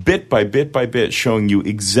 bit by bit, showing you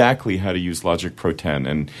exactly how to use Logic Pro 10.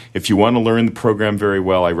 And if you want to learn the program very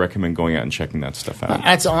well, I recommend going out and checking that stuff out.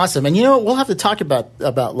 That's awesome. And we'll have to talk about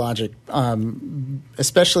Logic,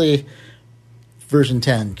 especially version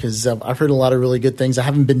 10, because I've heard a lot of really good things. I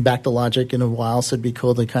haven't been back to Logic in a while, so it'd be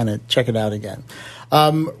cool to kind of check it out again.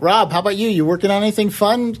 Rob, how about you? You working on anything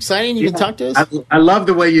fun, exciting? You can talk to us? I love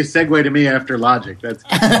the way you segue to me after Logic. That's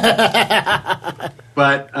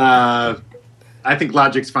but I think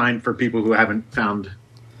Logic's fine for people who haven't found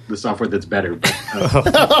the software that's better. But,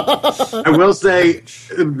 I will say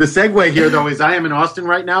the segue here, though, is I am in Austin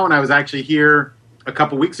right now, and I was actually here a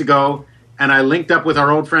couple weeks ago, and I linked up with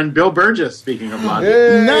our old friend Bill Burgess, speaking of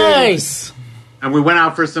Logic. Nice! And we went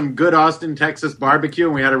out for some good Austin, Texas barbecue,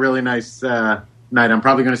 and we had a really nice night. I'm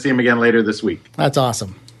probably going to see him again later this week. That's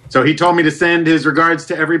awesome. So he told me to send his regards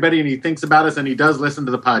to everybody, and he thinks about us, and he does listen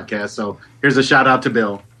to the podcast. So here's a shout out to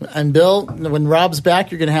Bill. And Bill, when Rob's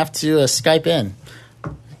back, you're going to have to Skype in.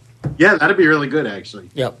 Yeah, that'd be really good, actually.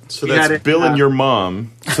 Yep. So that's Bill and your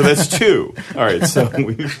mom. So that's two. All right, so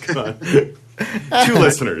we've got two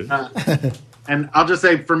listeners. And I'll just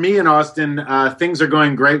say, for me in Austin, things are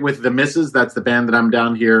going great with The Misses. That's the band that I'm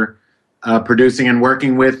down here producing and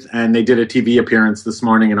working with, and they did a TV appearance this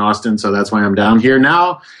morning in Austin, so that's why I'm down here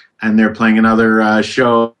now. And they're playing another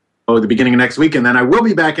show at the beginning of next week, and then I will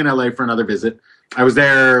be back in LA for another visit. I was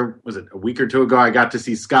there, was it a week or two ago? I got to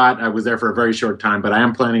see Scott. I was there for a very short time, but I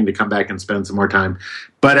am planning to come back and spend some more time.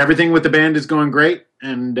 But everything with the band is going great,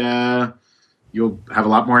 and you'll have a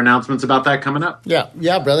lot more announcements about that coming up.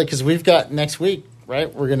 Yeah, brother, because we've got next week,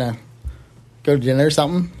 right? We're going to go to dinner or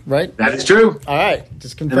something, right? That is true. All right.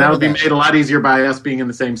 Just confirm. And that would be made a lot easier by us being in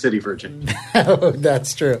the same city for a change.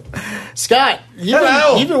 That's true. Scott,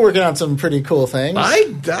 you've been working on some pretty cool things.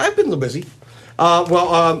 I've been a little busy.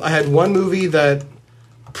 I had one movie that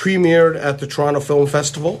premiered at the Toronto Film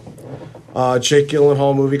Festival, Jake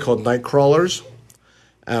Gyllenhaal movie called Nightcrawler,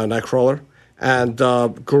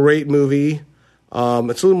 and great movie. It's a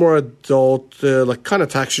little more adult, like kind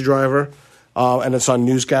of Taxi Driver, and it's on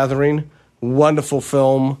News Gathering. Wonderful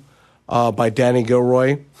film by Danny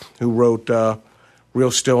Gilroy, who wrote Real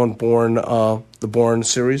Still and Bourne, the Bourne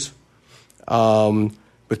series,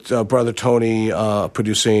 with brother Tony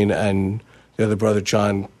producing and the other brother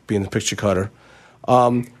John being the picture cutter.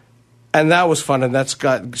 And that was fun, and that's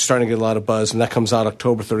starting to get a lot of buzz, and that comes out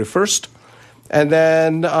October 31st. And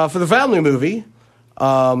then for the family movie,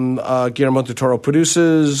 Guillermo del Toro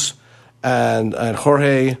produces and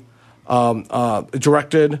Jorge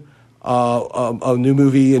directed a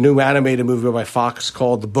new animated movie by Fox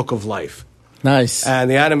called The Book of Life. Nice. And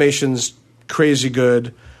the animation's crazy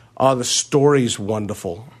good. The story's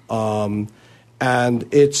wonderful. And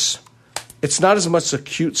it's not as much a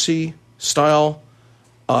cutesy style.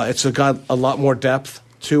 It's got a lot more depth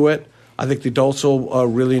to it. I think the adults will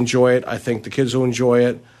really enjoy it. I think the kids will enjoy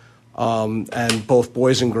it, and both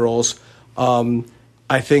boys and girls.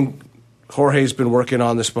 I think Jorge's been working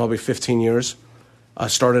on this probably 15 years.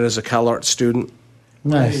 Started as a CalArts student.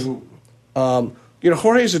 Nice.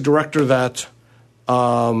 Jorge's a director that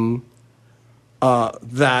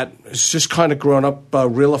has just kind of grown up.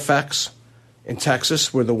 Real Effects in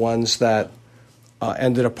Texas were the ones that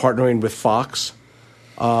ended up partnering with Fox.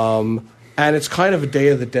 And it's kind of a Day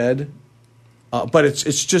of the Dead, but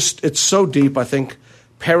it's so deep. I think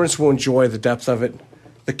parents will enjoy the depth of it.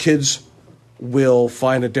 The kids will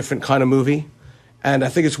find a different kind of movie, and I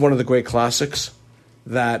think it's one of the great classics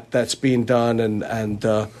that's being done. And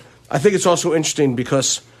I think it's also interesting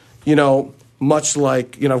because, much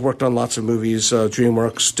like, I've worked on lots of movies,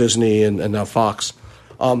 DreamWorks, Disney, and now Fox.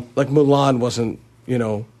 Like Mulan wasn't,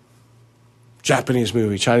 Japanese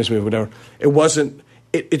movie, Chinese movie, whatever. It wasn't.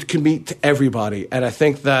 It can meet to everybody, and I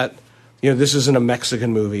think that this isn't a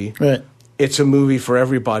Mexican movie. Right. It's a movie for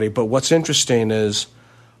everybody. But what's interesting is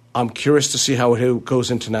I'm curious to see how it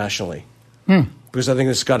goes internationally, because I think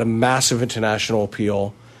it's got a massive international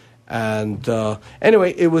appeal. And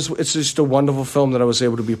anyway, it's just a wonderful film that I was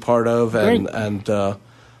able to be part of, and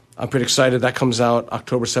I'm pretty excited. That comes out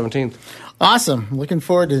October 17th. Awesome. Looking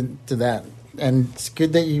forward to that. And it's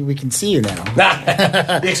good that we can see you now.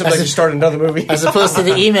 Except you start another movie. As opposed to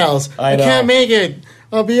the emails. I can't make it.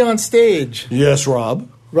 I'll be on stage. Yes, Rob.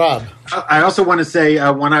 I also want to say,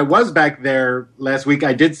 when I was back there last week,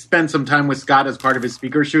 I did spend some time with Scott as part of his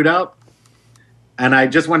speaker shootout. And I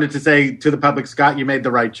just wanted to say to the public, Scott, you made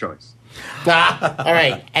the right choice. All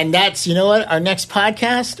right. And that's, you know what? Our next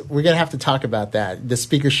podcast, we're going to have to talk about that, the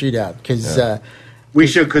speaker shootout, because... we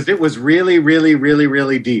should, because it was really, really, really,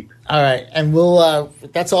 really deep. All right, and we'll.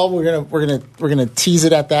 That's all we're gonna tease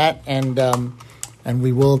it at that, and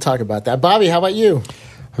we will talk about that. Bobby, how about you?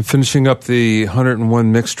 I'm finishing up the 101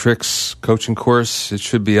 Mixed Tricks coaching course. It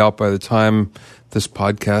should be out by the time this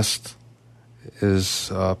podcast is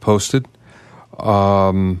posted.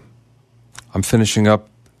 I'm finishing up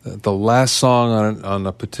the last song on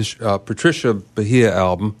a Patricia Bahia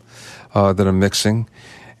album that I'm mixing.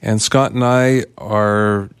 And Scott and I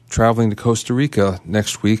are traveling to Costa Rica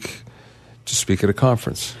next week to speak at a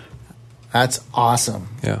conference. That's awesome.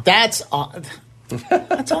 Yeah. That's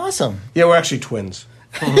awesome. Yeah, we're actually twins.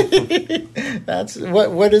 That's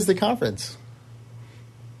what is the conference?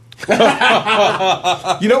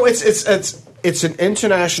 It's an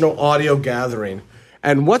international audio gathering,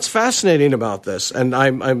 and what's fascinating about this, and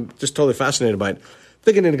I'm just totally fascinated by it.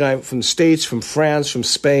 Thinking of a guy from the States, from France, from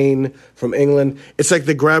Spain, from England. It's like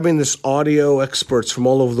they're grabbing this audio experts from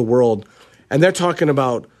all over the world, and they're talking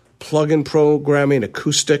about plug-in programming,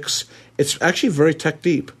 acoustics. It's actually very tech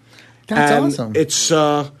deep. That's awesome. It's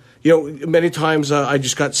many times I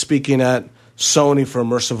just got speaking at Sony for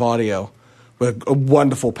immersive audio, with a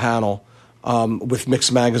wonderful panel with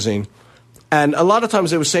Mix Magazine. And a lot of times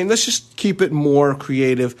they were saying, let's just keep it more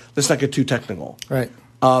creative. Let's not get too technical. Right.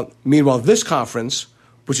 Meanwhile, this conference,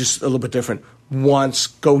 which is a little bit different, wants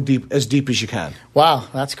go deep as you can. Wow,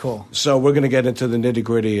 that's cool. So we're going to get into the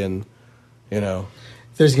nitty-gritty and,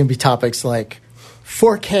 There's going to be topics like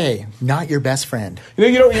 4K, not your best friend.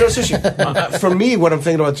 Sushi, for me, what I'm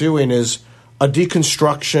thinking about doing is a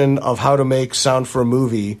deconstruction of how to make sound for a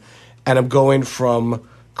movie, and I'm going from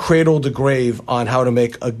cradle to grave on how to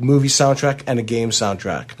make a movie soundtrack and a game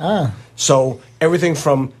soundtrack. So everything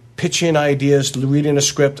from pitching ideas, to reading a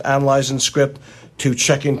script, analyzing the script, to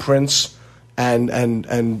checking prints and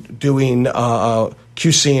doing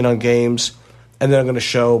QCing on games, and then I'm going to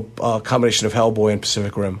show a combination of Hellboy and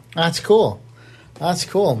Pacific Rim. That's cool.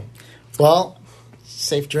 Well,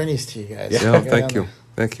 safe journeys to you guys. Yeah, thank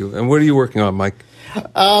you. And what are you working on, Mike?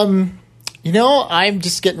 I'm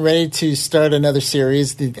just getting ready to start another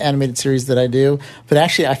series, the animated series that I do. But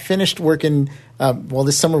actually, I finished working.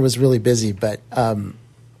 This summer was really busy, but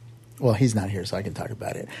he's not here, so I can talk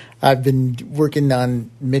about it. I've been working on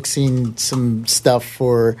mixing some stuff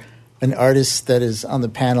for an artist that is on the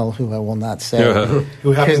panel who I will not say.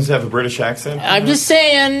 Who happens to have a British accent? I'm just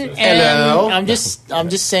saying. Hello. I'm just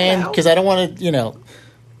saying because I don't want to,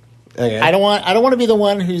 Okay. I don't want to be the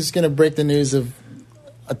one who's going to break the news of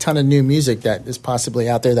a ton of new music that is possibly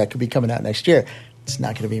out there that could be coming out next year. It's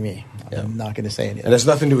not going to be me. I'm not going to say anything. And it has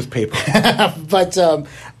nothing to do with paper.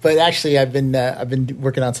 But actually, I've been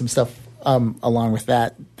working on some stuff along with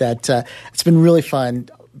that. It's been really fun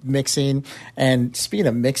mixing. And speaking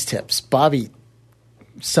of mix tips, Bobby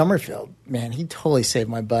Summerfield, man, he totally saved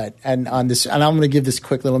my butt. And I'm going to give this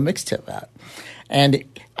quick little mix tip out. And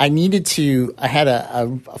I had a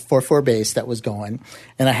 4/4 bass that was going,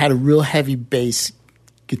 and I had a real heavy bass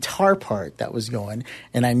guitar part that was going,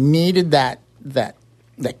 and I needed that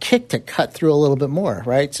kick to cut through a little bit more,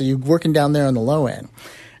 right? So you're working down there on the low end.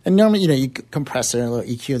 And normally, you compressor and a little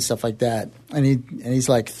EQ and stuff like that. And he's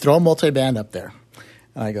like, throw a multiband up there.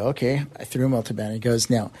 And I go, okay. I threw a multiband. He goes,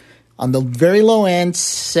 now, on the very low end,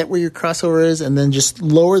 set where your crossover is, and then just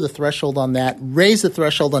lower the threshold on that. Raise the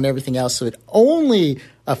threshold on everything else so it only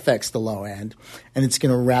affects the low end. And it's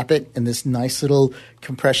going to wrap it in this nice little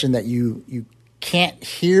compression that you can't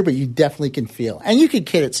hear, but you definitely can feel. And you could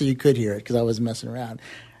kit it so you could hear it because I was messing around.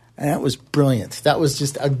 And that was brilliant. That was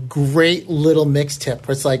just a great little mix tip.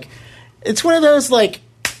 Where it's one of those like,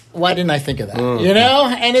 why didn't I think of that?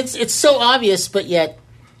 And it's so obvious, but yet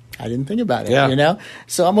I didn't think about it.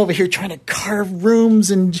 So I'm over here trying to carve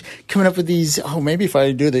rooms and coming up with these. Oh, maybe if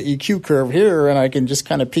I do the EQ curve here, and I can just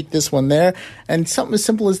kind of peak this one there, and something as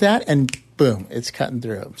simple as that, and boom, it's cutting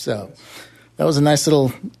through. So that was a nice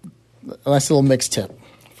little mix tip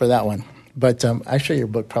for that one. But I'm sure your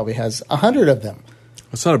book probably has 100 of them.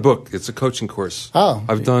 It's not a book. It's a coaching course. Oh.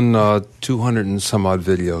 I've done 200 and some odd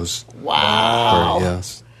videos. Wow.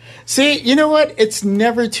 Yes. See, you know what? It's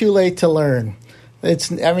never too late to learn.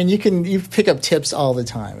 You pick up tips all the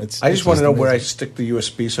time. I just want to know where I stick the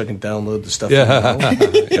USB so I can download the stuff. Yeah.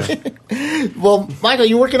 Well, Michael,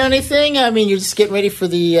 you working on anything? I mean, you're just getting ready for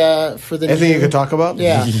the anything you can talk about?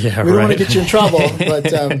 Yeah. We don't want to get you in trouble, but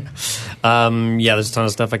there's a ton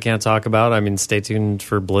of stuff I can't talk about. I mean, stay tuned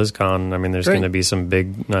for BlizzCon. I mean, there's going to be some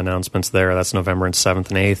big announcements there. That's November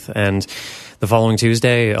 7th and 8th, and the following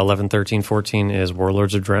Tuesday, 11, 13, 14, is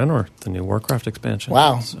Warlords of Draenor, the new Warcraft expansion.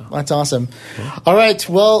 Wow, that's awesome. Yeah. All right,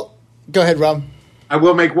 well, go ahead, Rob. I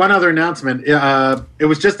will make one other announcement. It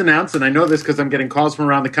was just announced, and I know this because I'm getting calls from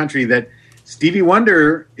around the country, that Stevie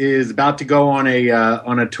Wonder is about to go on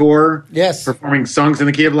a tour. Yes. Performing Songs in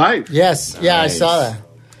the Key of Life. Yes, yeah, nice. I saw that.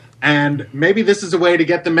 And maybe this is a way to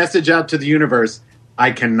get the message out to the universe.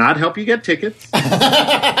 I cannot help you get tickets.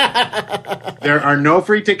 There are no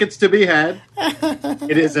free tickets to be had.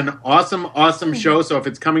 It is an awesome, awesome show. So if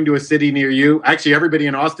it's coming to a city near you, actually everybody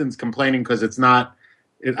in Austin's complaining because it's not.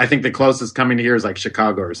 I think the closest coming here is like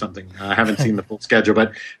Chicago or something. I haven't seen the full schedule,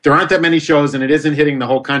 but there aren't that many shows, and it isn't hitting the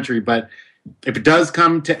whole country. But if it does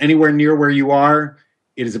come to anywhere near where you are,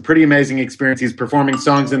 it is a pretty amazing experience. He's performing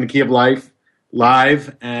Songs in the Key of Life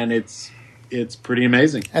live, and it's it's pretty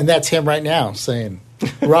amazing. And that's him right now saying,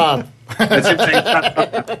 Rob. That's him saying,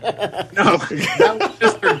 no, that was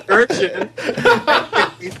Mr. Gershon.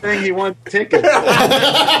 He's saying he wants tickets.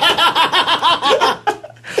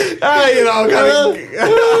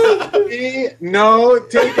 No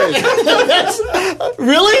tickets.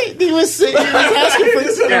 Really? He was asking for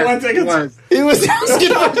tickets. He was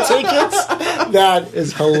asking for tickets. That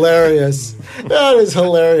is hilarious. That is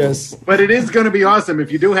hilarious. But it is going to be awesome.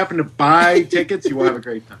 If you do happen to buy tickets, you will have a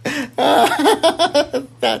great time.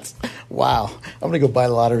 That's wow. I'm going to go buy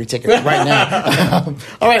the lottery ticket right now.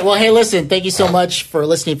 All right. Well, hey, listen, thank you so much for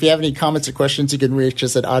listening. If you have any comments or questions, you can reach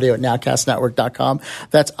us at audio@nowcastnetwork.com.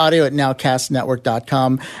 That's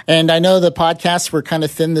audio@nowcastnetwork.com. And I know the podcasts were kind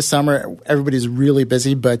of thin this summer. Everybody's really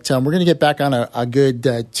busy, but we're going to get back on a good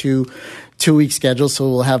two-week schedule, so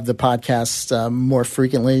we'll have the podcast more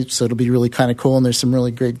frequently. So it'll be really kind of cool, and there's some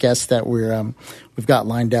really great guests that we've got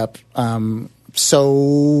lined up.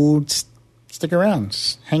 So stick around,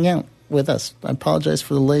 just hang out with us. I apologize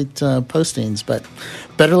for the late postings, but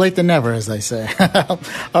better late than never, as I say.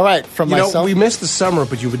 All right, from myself, we missed the summer,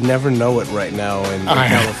 but you would never know it right now in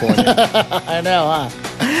California. I know, huh?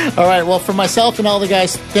 All right, well, for myself and all the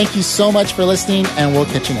guys, thank you so much for listening, and we'll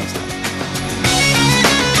catch you next time.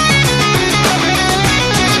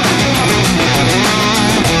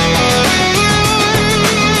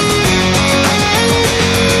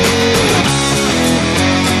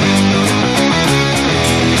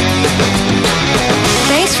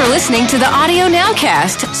 Listening to the Audio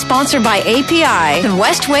Nowcast, sponsored by API and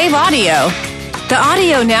Westwave Audio. The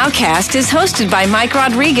Audio Nowcast is hosted by Mike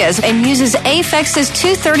Rodriguez and uses Apex's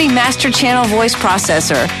 230 Master Channel voice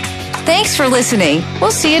processor. Thanks for listening.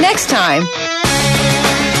 We'll see you next time.